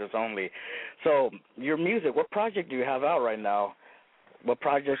and factors only. So, your music, what project do you have out right now? What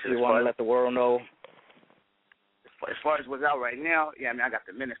projects do you want to let the world know? As far as what's out right now, yeah, I mean, I got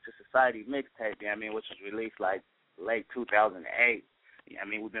the Menace to Society mixtape, yeah, I mean, which was released like late 2008. Yeah, I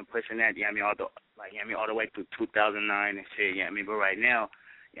mean, we've been pushing that, yeah, I mean, all the way through 2009 and shit, yeah, I mean, but right now,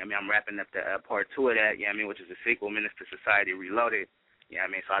 yeah, I mean, I'm wrapping up the part 2 of that, yeah, I mean, which is a sequel, Menace to Society Reloaded. Yeah, I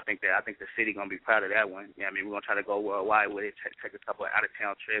mean, so I think the city gonna be proud of that one. Yeah, I mean, we're gonna try to go worldwide with it, take a couple of out of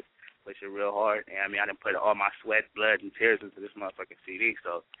town trips, push it real hard. Yeah, I mean, I done put all my sweat, blood, and tears into this motherfucking CD,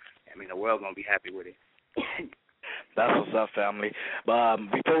 so I mean, the world gonna be happy with it. That's what's up, family.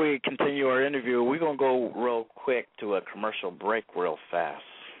 Before we continue our interview, we're going to go real quick to a commercial break real fast.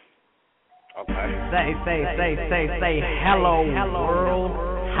 Okay. Say hello, world.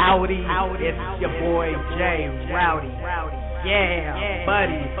 Howdy. It's your boy, Jay Rowdy. Yeah,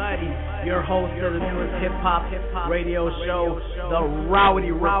 buddy. Your host of the newest hip-hop radio show, The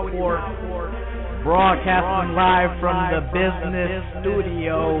Rowdy Report. Broadcasting live from the business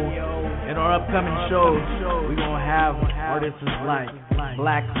studio. In our upcoming shows, we're going to have artists like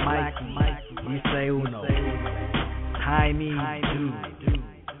Black Mikey, Issei Uno, Tiny Dude,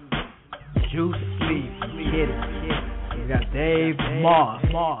 Juice Sleep, Kitty. We got Dave Moss,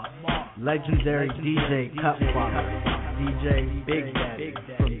 legendary DJ Cutfather, DJ Big Daddy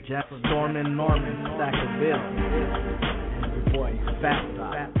from Jeff Stormin Norman, Sackville, and your boy Fat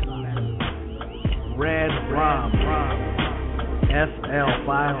Dot, Red Rom, SL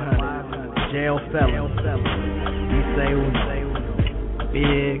 500. Jail Felon, Issei Uno,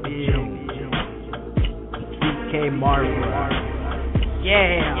 Big June, CK Marlboro.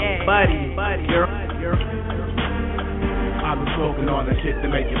 Yeah, buddy. I've been smoking on the shit to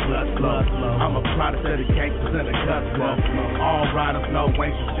make your blood flow. I'm a product of the gangsters and the guts flow. All riders, no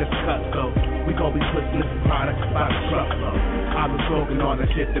wankers, just cuts though. We gon' be pushing this product by the truckload. I've been smoking on the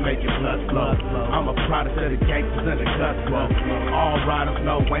shit to make your blood flow. I'm a product of the gangsters and the guts flow. All riders,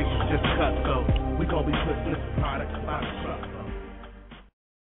 no wankers, just cuts though. We gon' be pushing this product by the truckload.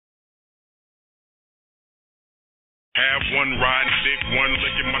 Have one riding dick, one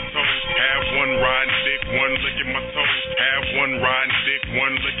licking my toes. Have one riding dick, one licking my toes. Have one riding dick,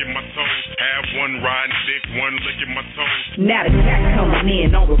 one licking my toes. Have one riding dick, one licking my toes. Now the cat coming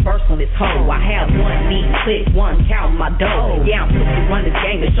in on reverse on this hoe. I have one knee, click one, count my dough. Yeah, I'm pussy, run this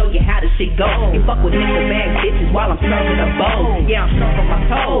game to show you how this shit go. You fuck with nigga bag bitches while I'm serving a bowl. Yeah, I'm sharp on my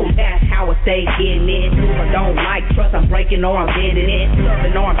toes. That's how I stay getting it. If I don't like trust, I'm breaking or I'm bending it.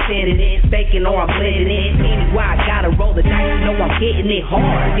 Serving or I'm sending it. Faking or I'm blending it. Anyway, I gotta roll the dice, you know I'm hitting it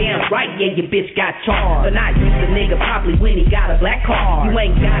hard. Damn right, yeah, your bitch got charged. But not use a nigga properly when he got a black card. You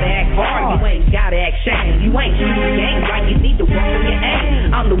ain't gotta act hard, you ain't gotta act shame. You ain't shooting the game right, you need to work on your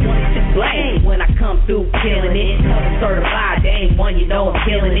aim. I'm the one to blame when I come through killing it. Certified, they ain't one, you know I'm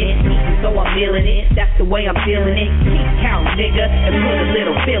killing it. So I'm feeling it, that's the way I'm feeling it. Keep count, nigga, and put a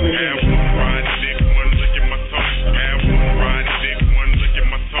little feeling in it.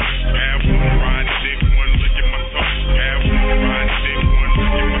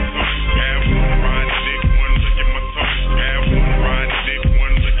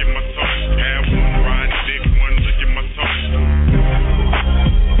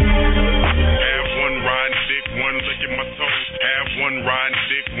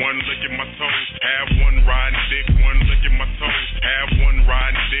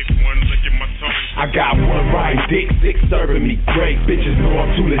 my toes. I got one riding dick, 6 serving me great. Bitches know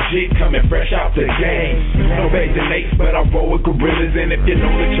I'm too legit, coming fresh out the game. No basic mates, but I roll with gorillas. And if you know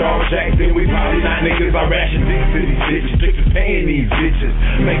the Charles Jackson, we probably not niggas. I ration dicks to these bitches. Tricks is paying these bitches.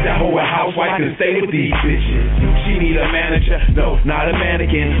 Make that hoe a housewife and stay with these bitches. She need a manager, no, not a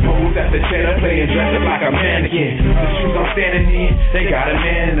mannequin. Hoes at the cheddar playing dressed up like a mannequin. The shoes I'm standing in, they got a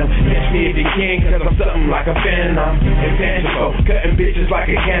man in them. Catch me if you can, cause I'm something like a phantom. Intangible, cutting bitches like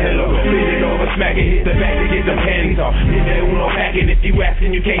a cantaloupe. Spin it over, smack it, hit the back to get them panties off. Then they uno packing, if you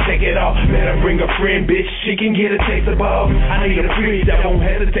asking, you can't take it off. Better bring a friend, bitch, she can get a taste of balls. I need a freak that won't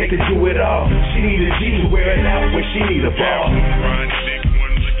hesitate to do it all. She need a G to wear it out when she need a ball. Riding dick,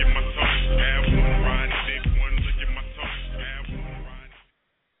 one lick at my toes. Have one riding dick, one lick at my toes. Have one riding.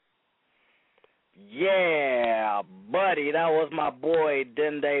 Yeah, buddy, that was my boy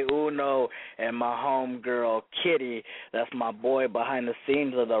Dende Uno and my homegirl Kitty. That's my boy behind the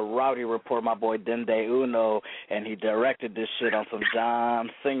scenes of the Rowdy Report, my boy Dende Uno, and he directed this shit on some John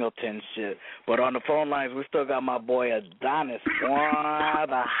Singleton shit. But on the phone lines, we still got my boy Adonis, one of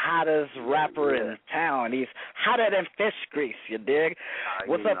the hottest rapper in town. He's hotter than fish grease, you dig?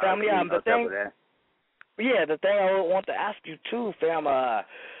 What's up, family? The thing I want to ask you too, fam,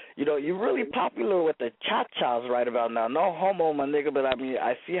 you know, you're really popular with the cha-chas right about now. No homo, my nigga, but I mean,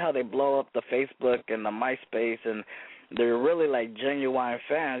 I see how they blow up the Facebook and the MySpace, and they're really like genuine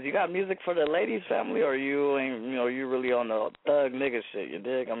fans. You got music for the ladies, family, or you ain't, you know, you really on the thug nigga shit, you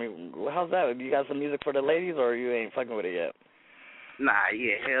dig? I mean, how's that? You got some music for the ladies, or you ain't fucking with it yet? Nah,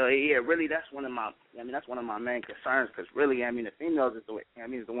 yeah, hell yeah. Really, that's one of my main concerns, because really, I mean, the females is the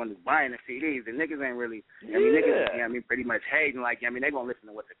one that's buying the CDs. The niggas ain't really, niggas, pretty much hating. Like, they gonna listen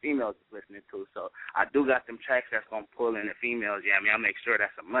to what the females is listening to. So I do got them tracks that's gonna pull in the females. I make sure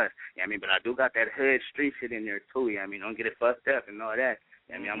that's a must. But I do got that hood street shit in there too. Don't get it fucked up and all that.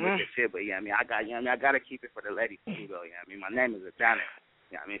 I'm with the shit, but I gotta keep it for the ladies too, though. My name is Adonis.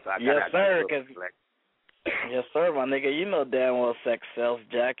 So I gotta. Yes, sir, my nigga. You know damn well sex sells,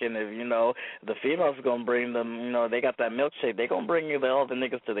 Jack, and if, the females going to bring them, they got that milkshake, they going to bring you all the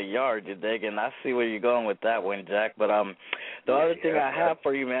niggas to the yard, you dig, and I see where you're going with that one, Jack. But the other thing I have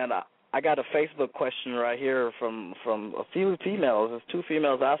for you, man, I got a Facebook question right here from a few females. There's 2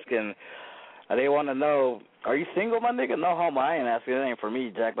 females asking. They want to know, are you single, my nigga? No homo, I ain't asking. It ain't for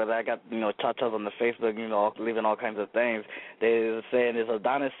me, Jack, but I got, cha-chas on the Facebook, leaving all kinds of things. They saying, is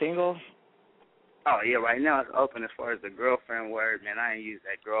Adonis single? Oh, yeah, right now it's open as far as the girlfriend word. Man, I ain't used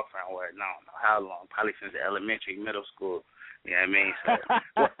that girlfriend word in I don't know how long, probably since elementary, middle school. You know what I mean?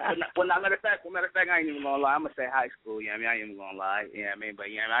 So, matter of fact, I ain't even going to lie. I'm going to say high school. I ain't even going to lie. You know what I mean? But,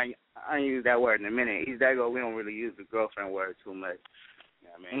 I ain't used that word in a minute. East Dago, we don't really use the girlfriend word too much.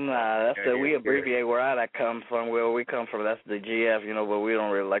 You know what I mean? Nah, we abbreviate where I come from, where we come from. That's the GF, but we don't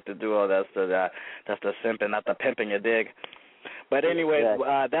really like to do all that stuff. That's the simping, not the pimping, you dig? But anyways,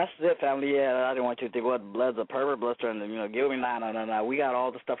 that's it, family. Yeah, I didn't want you to think, what, blood's a pervert, blood's trying to, give me, nah. We got all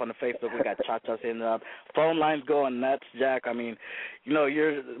the stuff on the Facebook. We got cha-chas in phone lines going nuts, Jack. I mean,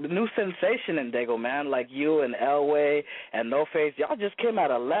 you're the new sensation in Dago, man. Like you and Elway and No Face, y'all just came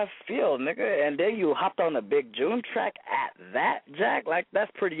out of left field, nigga. And then you hopped on the Big June track at that, Jack. Like,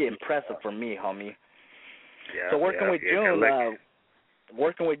 that's pretty impressive for me, homie. Yeah, so working with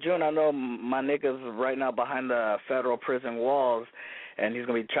June, I know my nigga's right now behind the federal prison walls, and he's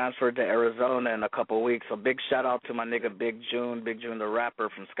going to be transferred to Arizona in a couple of weeks. So big shout-out to my nigga Big June the rapper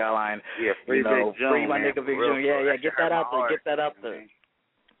from Skyline. Yeah, free Big June, free my nigga Big June. Yeah, get that out there.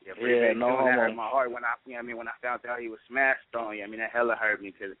 Yeah, free Big June, that hurt my heart when I found out he was smashed on. That hella hurt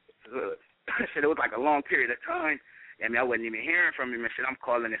me, because it was like a long period of time. I wasn't even hearing from him and shit. I'm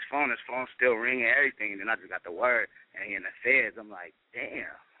calling his phone still ringing, everything, and then I just got the word, and he in the feds. I'm like, damn.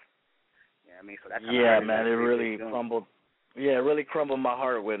 So that man, it really crumbled. Yeah, it really crumbled my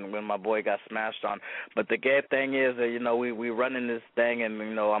heart when my boy got smashed on. But the good thing is that, we running this thing, and,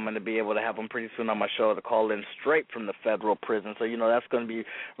 I'm going to be able to have him pretty soon on my show to call in straight from the federal prison. So, that's going to be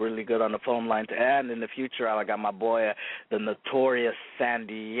really good on the phone lines. And in the future, I got my boy, the notorious San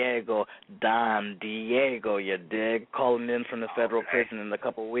Diego, Don Diego, you dig, calling in from the federal prison in a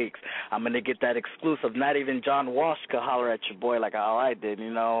couple of weeks. I'm going to get that exclusive. Not even John Walsh could holler at your boy like how I did,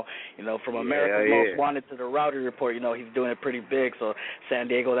 from America's Most Wanted to the Rowdy Report, he's doing it pretty big. So San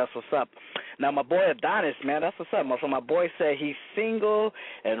Diego, that's what's up. Now my boy Adonis, man, that's what's up. So my boy said he's single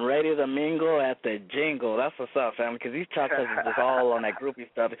and ready to mingle at the jingle. That's what's up, family, because these cha-chas is just all on that groupie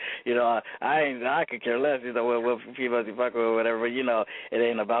stuff. I could care less, what people you fuck with or whatever, but, it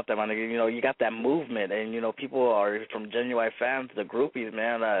ain't about that, my nigga. You got that movement, and, people are from genuine fans, the groupies,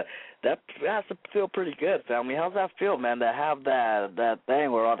 man. That has to feel pretty good, family. How's that feel, man, to have that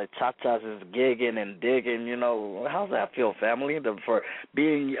thing where all the cha-chas is gigging and digging, you know? How's that feel, family, for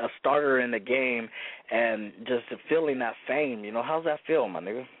being a starter in the game and just feeling that fame, you know? How's that feel, my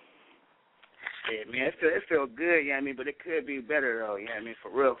nigga? Yeah, man, it feel good, yeah, I mean, but it could be better, though, yeah, I mean,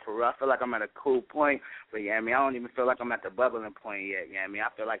 for real. I feel like I'm at a cool point, but, yeah, I mean, I don't even feel like I'm at the bubbling point yet, yeah, I mean,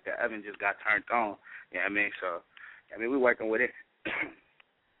 I feel like the oven just got turned on, yeah, I mean, so, I mean, we working with it.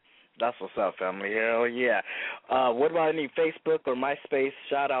 That's what's up, family. Hell yeah. What about any Facebook or MySpace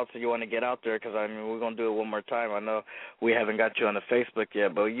shout-outs that you want to get out there? Because, I mean, we're going to do it one more time. I know we haven't got you on the Facebook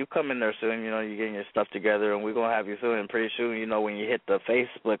yet, but you come in there soon. You know, you're getting your stuff together, and we're going to have you soon. And pretty soon, you know, when you hit the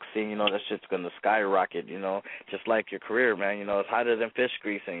Facebook scene, you know, that shit's going to skyrocket, you know, just like your career, man. You know, it's hotter than fish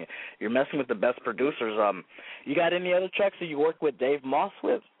greasing. You're messing with the best producers. You got any other tracks that you work with Dave Moss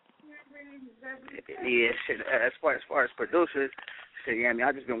with? Yeah, shit, as far as producers, shit, yeah, I mean,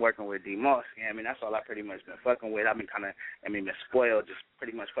 I've just been working with D Moss, yeah, I mean, that's all I pretty much been fucking with. I've been been spoiled, just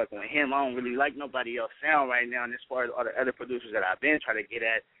pretty much fucking with him. I don't really like nobody else sound right now, and as far as all the other producers that I've been trying to get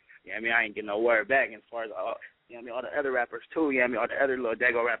at, yeah, I mean, I ain't getting no word back. And as far as all, yeah, I mean, all the other rappers too, yeah, I mean, all the other little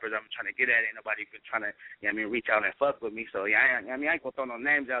dago rappers I'm trying to get at, ain't nobody been trying to, yeah, I mean, reach out and fuck with me. So, yeah, I ain't gonna throw no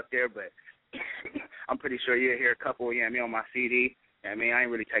names out there, but I'm pretty sure you'll hear a couple, yeah, I mean, on my CD. I mean, I ain't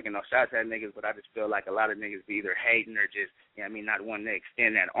really taking no shots at niggas, but I just feel like a lot of niggas be either hating or just, you know what I mean, not wanting to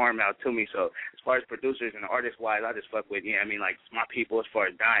extend that arm out to me. So as far as producers and artist-wise, I just fuck with, you know what I mean, like my people as far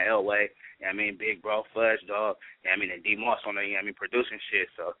as Don Elway, you know what I mean, Big Bro, Fudge, Dog, you know what I mean, and D Moss on the, you know what I mean, producing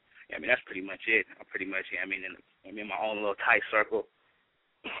shit. So, you know what I mean, that's pretty much it. I'm pretty much, you know what I mean, in my own little tight circle.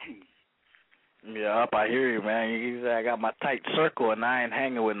 Yeah, I hear you, man. You say I got my tight circle and I ain't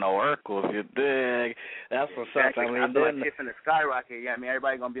hanging with no Urkels, you dig? That's what's exactly. up. I mean, I feel like it's in the skyrocket. Yeah, I mean,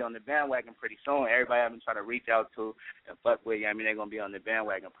 everybody gonna be on the bandwagon pretty soon. Everybody I've been trying to reach out to and fuck with, yeah, I mean, they're gonna be on the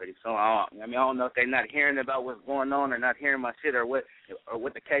bandwagon pretty soon. I don't know if they're not hearing about what's going on or not hearing my shit or what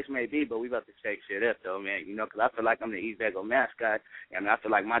the case may be, but we about to shake shit up though, man. You know, because I feel like I'm the East Dago mascot. I mean, I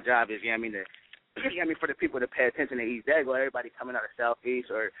feel like my job is, yeah, I mean, I mean, for the people to pay attention to East Dago, everybody coming out of Southeast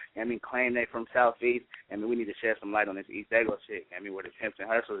or, I mean, claim they from Southeast, I mean, we need to shed some light on this East Dago shit. I mean, where the pimps and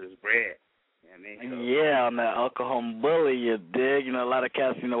hustles is bred. You know what I mean? So, yeah, on the alcohol bully, you dig? You know, a lot of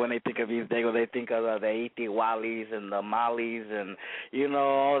cats, you know, when they think of East Dago, they think of the Iti Wallies and the Mollies and, you know,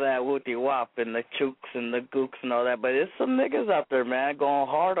 all that Wooty Wop and the Chooks and the Gooks and all that. But there's some niggas out there, man, going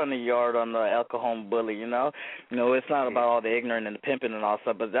hard on the yard on the alcohol bully, you know? You know, it's not about all the ignorant and the pimping and all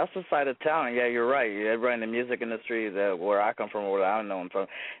stuff, but that's the side of town. Yeah, you're right. Everybody in the music industry, where I come from, where I know I'm from,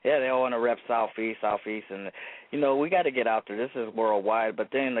 yeah, they all want to rep Southeast, and, you know, we got to get out there. This is worldwide. But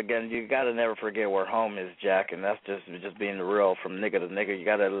then, again, you got to never forget where home is, Jack, and that's just being real from nigga to nigga. You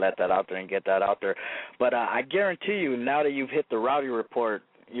got to let that out there and get that out there. But I guarantee you, now that you've hit the Rowdy Report,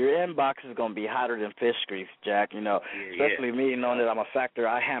 your inbox is going to be hotter than fish grease, Jack, you know, especially me knowing that I'm a factor.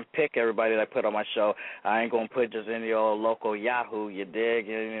 I handpick everybody that I put on my show. I ain't going to put just any old local Yahoo, you dig,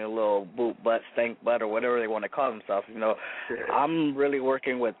 any little boot butt, stink butt, or whatever they want to call themselves, you know. I'm really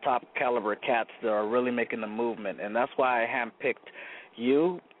working with top caliber cats that are really making the movement, and that's why I handpicked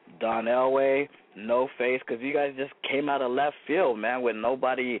you, Don Elway, No Face, because you guys just came out of left field, man, with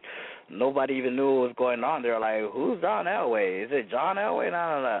nobody even knew what was going on. They're like, who's Don Elway? Is it John Elway?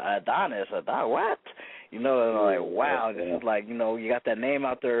 No, Adonis. What? You know, and I'm like, wow, this is like, you know, you got that name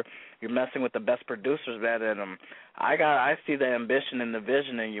out there. You're messing with the best producers, man, and I see the ambition and the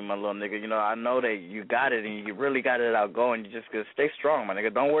vision in you, my little nigga. You know, I know that you got it, and you really got it out going. You just gotta stay strong, my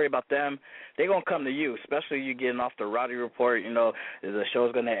nigga. Don't worry about them. They're going to come to you, especially you getting off the Rowdy Report. You know, the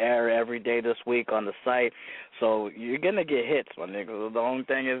show's going to air every day this week on the site, so you're going to get hits, my nigga. The only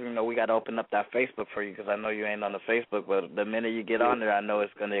thing is, you know, we got to open up that Facebook for you because I know you ain't on the Facebook, but the minute you get on there, I know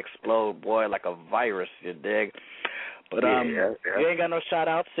it's going to explode, boy, like a virus, you dig? But you ain't got no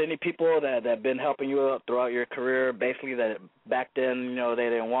shout-outs to any people that been helping you out throughout your career, basically that back then, you know, they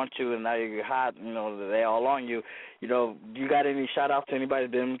didn't want you and now you're hot, you know, they all on you. You know, you got any shout-outs to anybody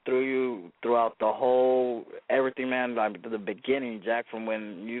that been through you throughout the whole, everything, man, like to the beginning, Jack, from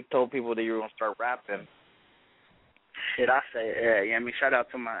when you told people that you were going to start rapping? Shit, I say, yeah, I mean, shout out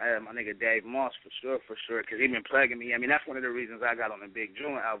to my nigga Dave Moss for sure, because he been plugging me. I mean, that's one of the reasons I got on the Big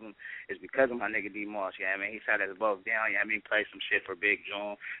June album is because of my nigga D Moss. Yeah, I mean, he sat us both down. Yeah, I mean, played some shit for Big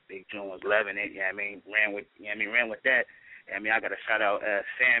June. Big June was loving it. Yeah, I mean, ran with that. Yeah, I mean, I got to shout out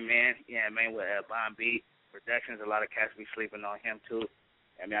Sandman. Yeah, I mean, with Bomb Beat Productions. A lot of cats be sleeping on him too.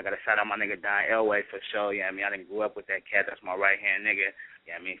 I mean, I got to shout out my nigga Don Elway for sure. Yeah, I mean, I didn't grow up with that cat. That's my right-hand nigga.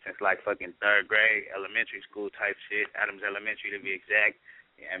 Yeah, I mean, since like fucking third grade, elementary school type shit, Adams Elementary to be exact.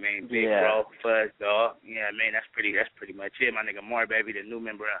 Yeah, I mean, Big Bro, Fuzz Dog. Yeah, I mean, that's pretty much it. My nigga More Baby, the new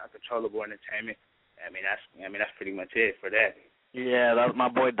member of Controllable Entertainment. I mean, that's pretty much it for that. Yeah, that was my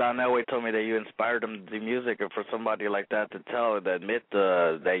boy Don Elway told me that you inspired him the music, and for somebody like that to admit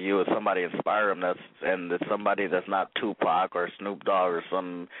that you as somebody inspire him, it's somebody that's not Tupac or Snoop Dogg or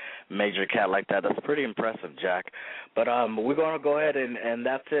some major cat like that. That's pretty impressive, Jack. But we're gonna go ahead and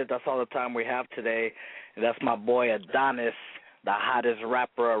that's it. That's all the time we have today. And that's my boy Adonis, the hottest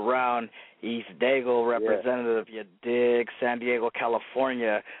rapper around, East Dago representative, you dig, San Diego,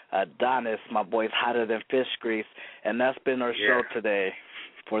 California, Adonis, my boy's hotter than fish grease, and that's been our show today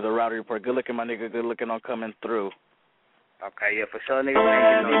for the Rowdy Report. Good looking, my nigga, good looking on coming through. Okay, yeah, for sure, nigga.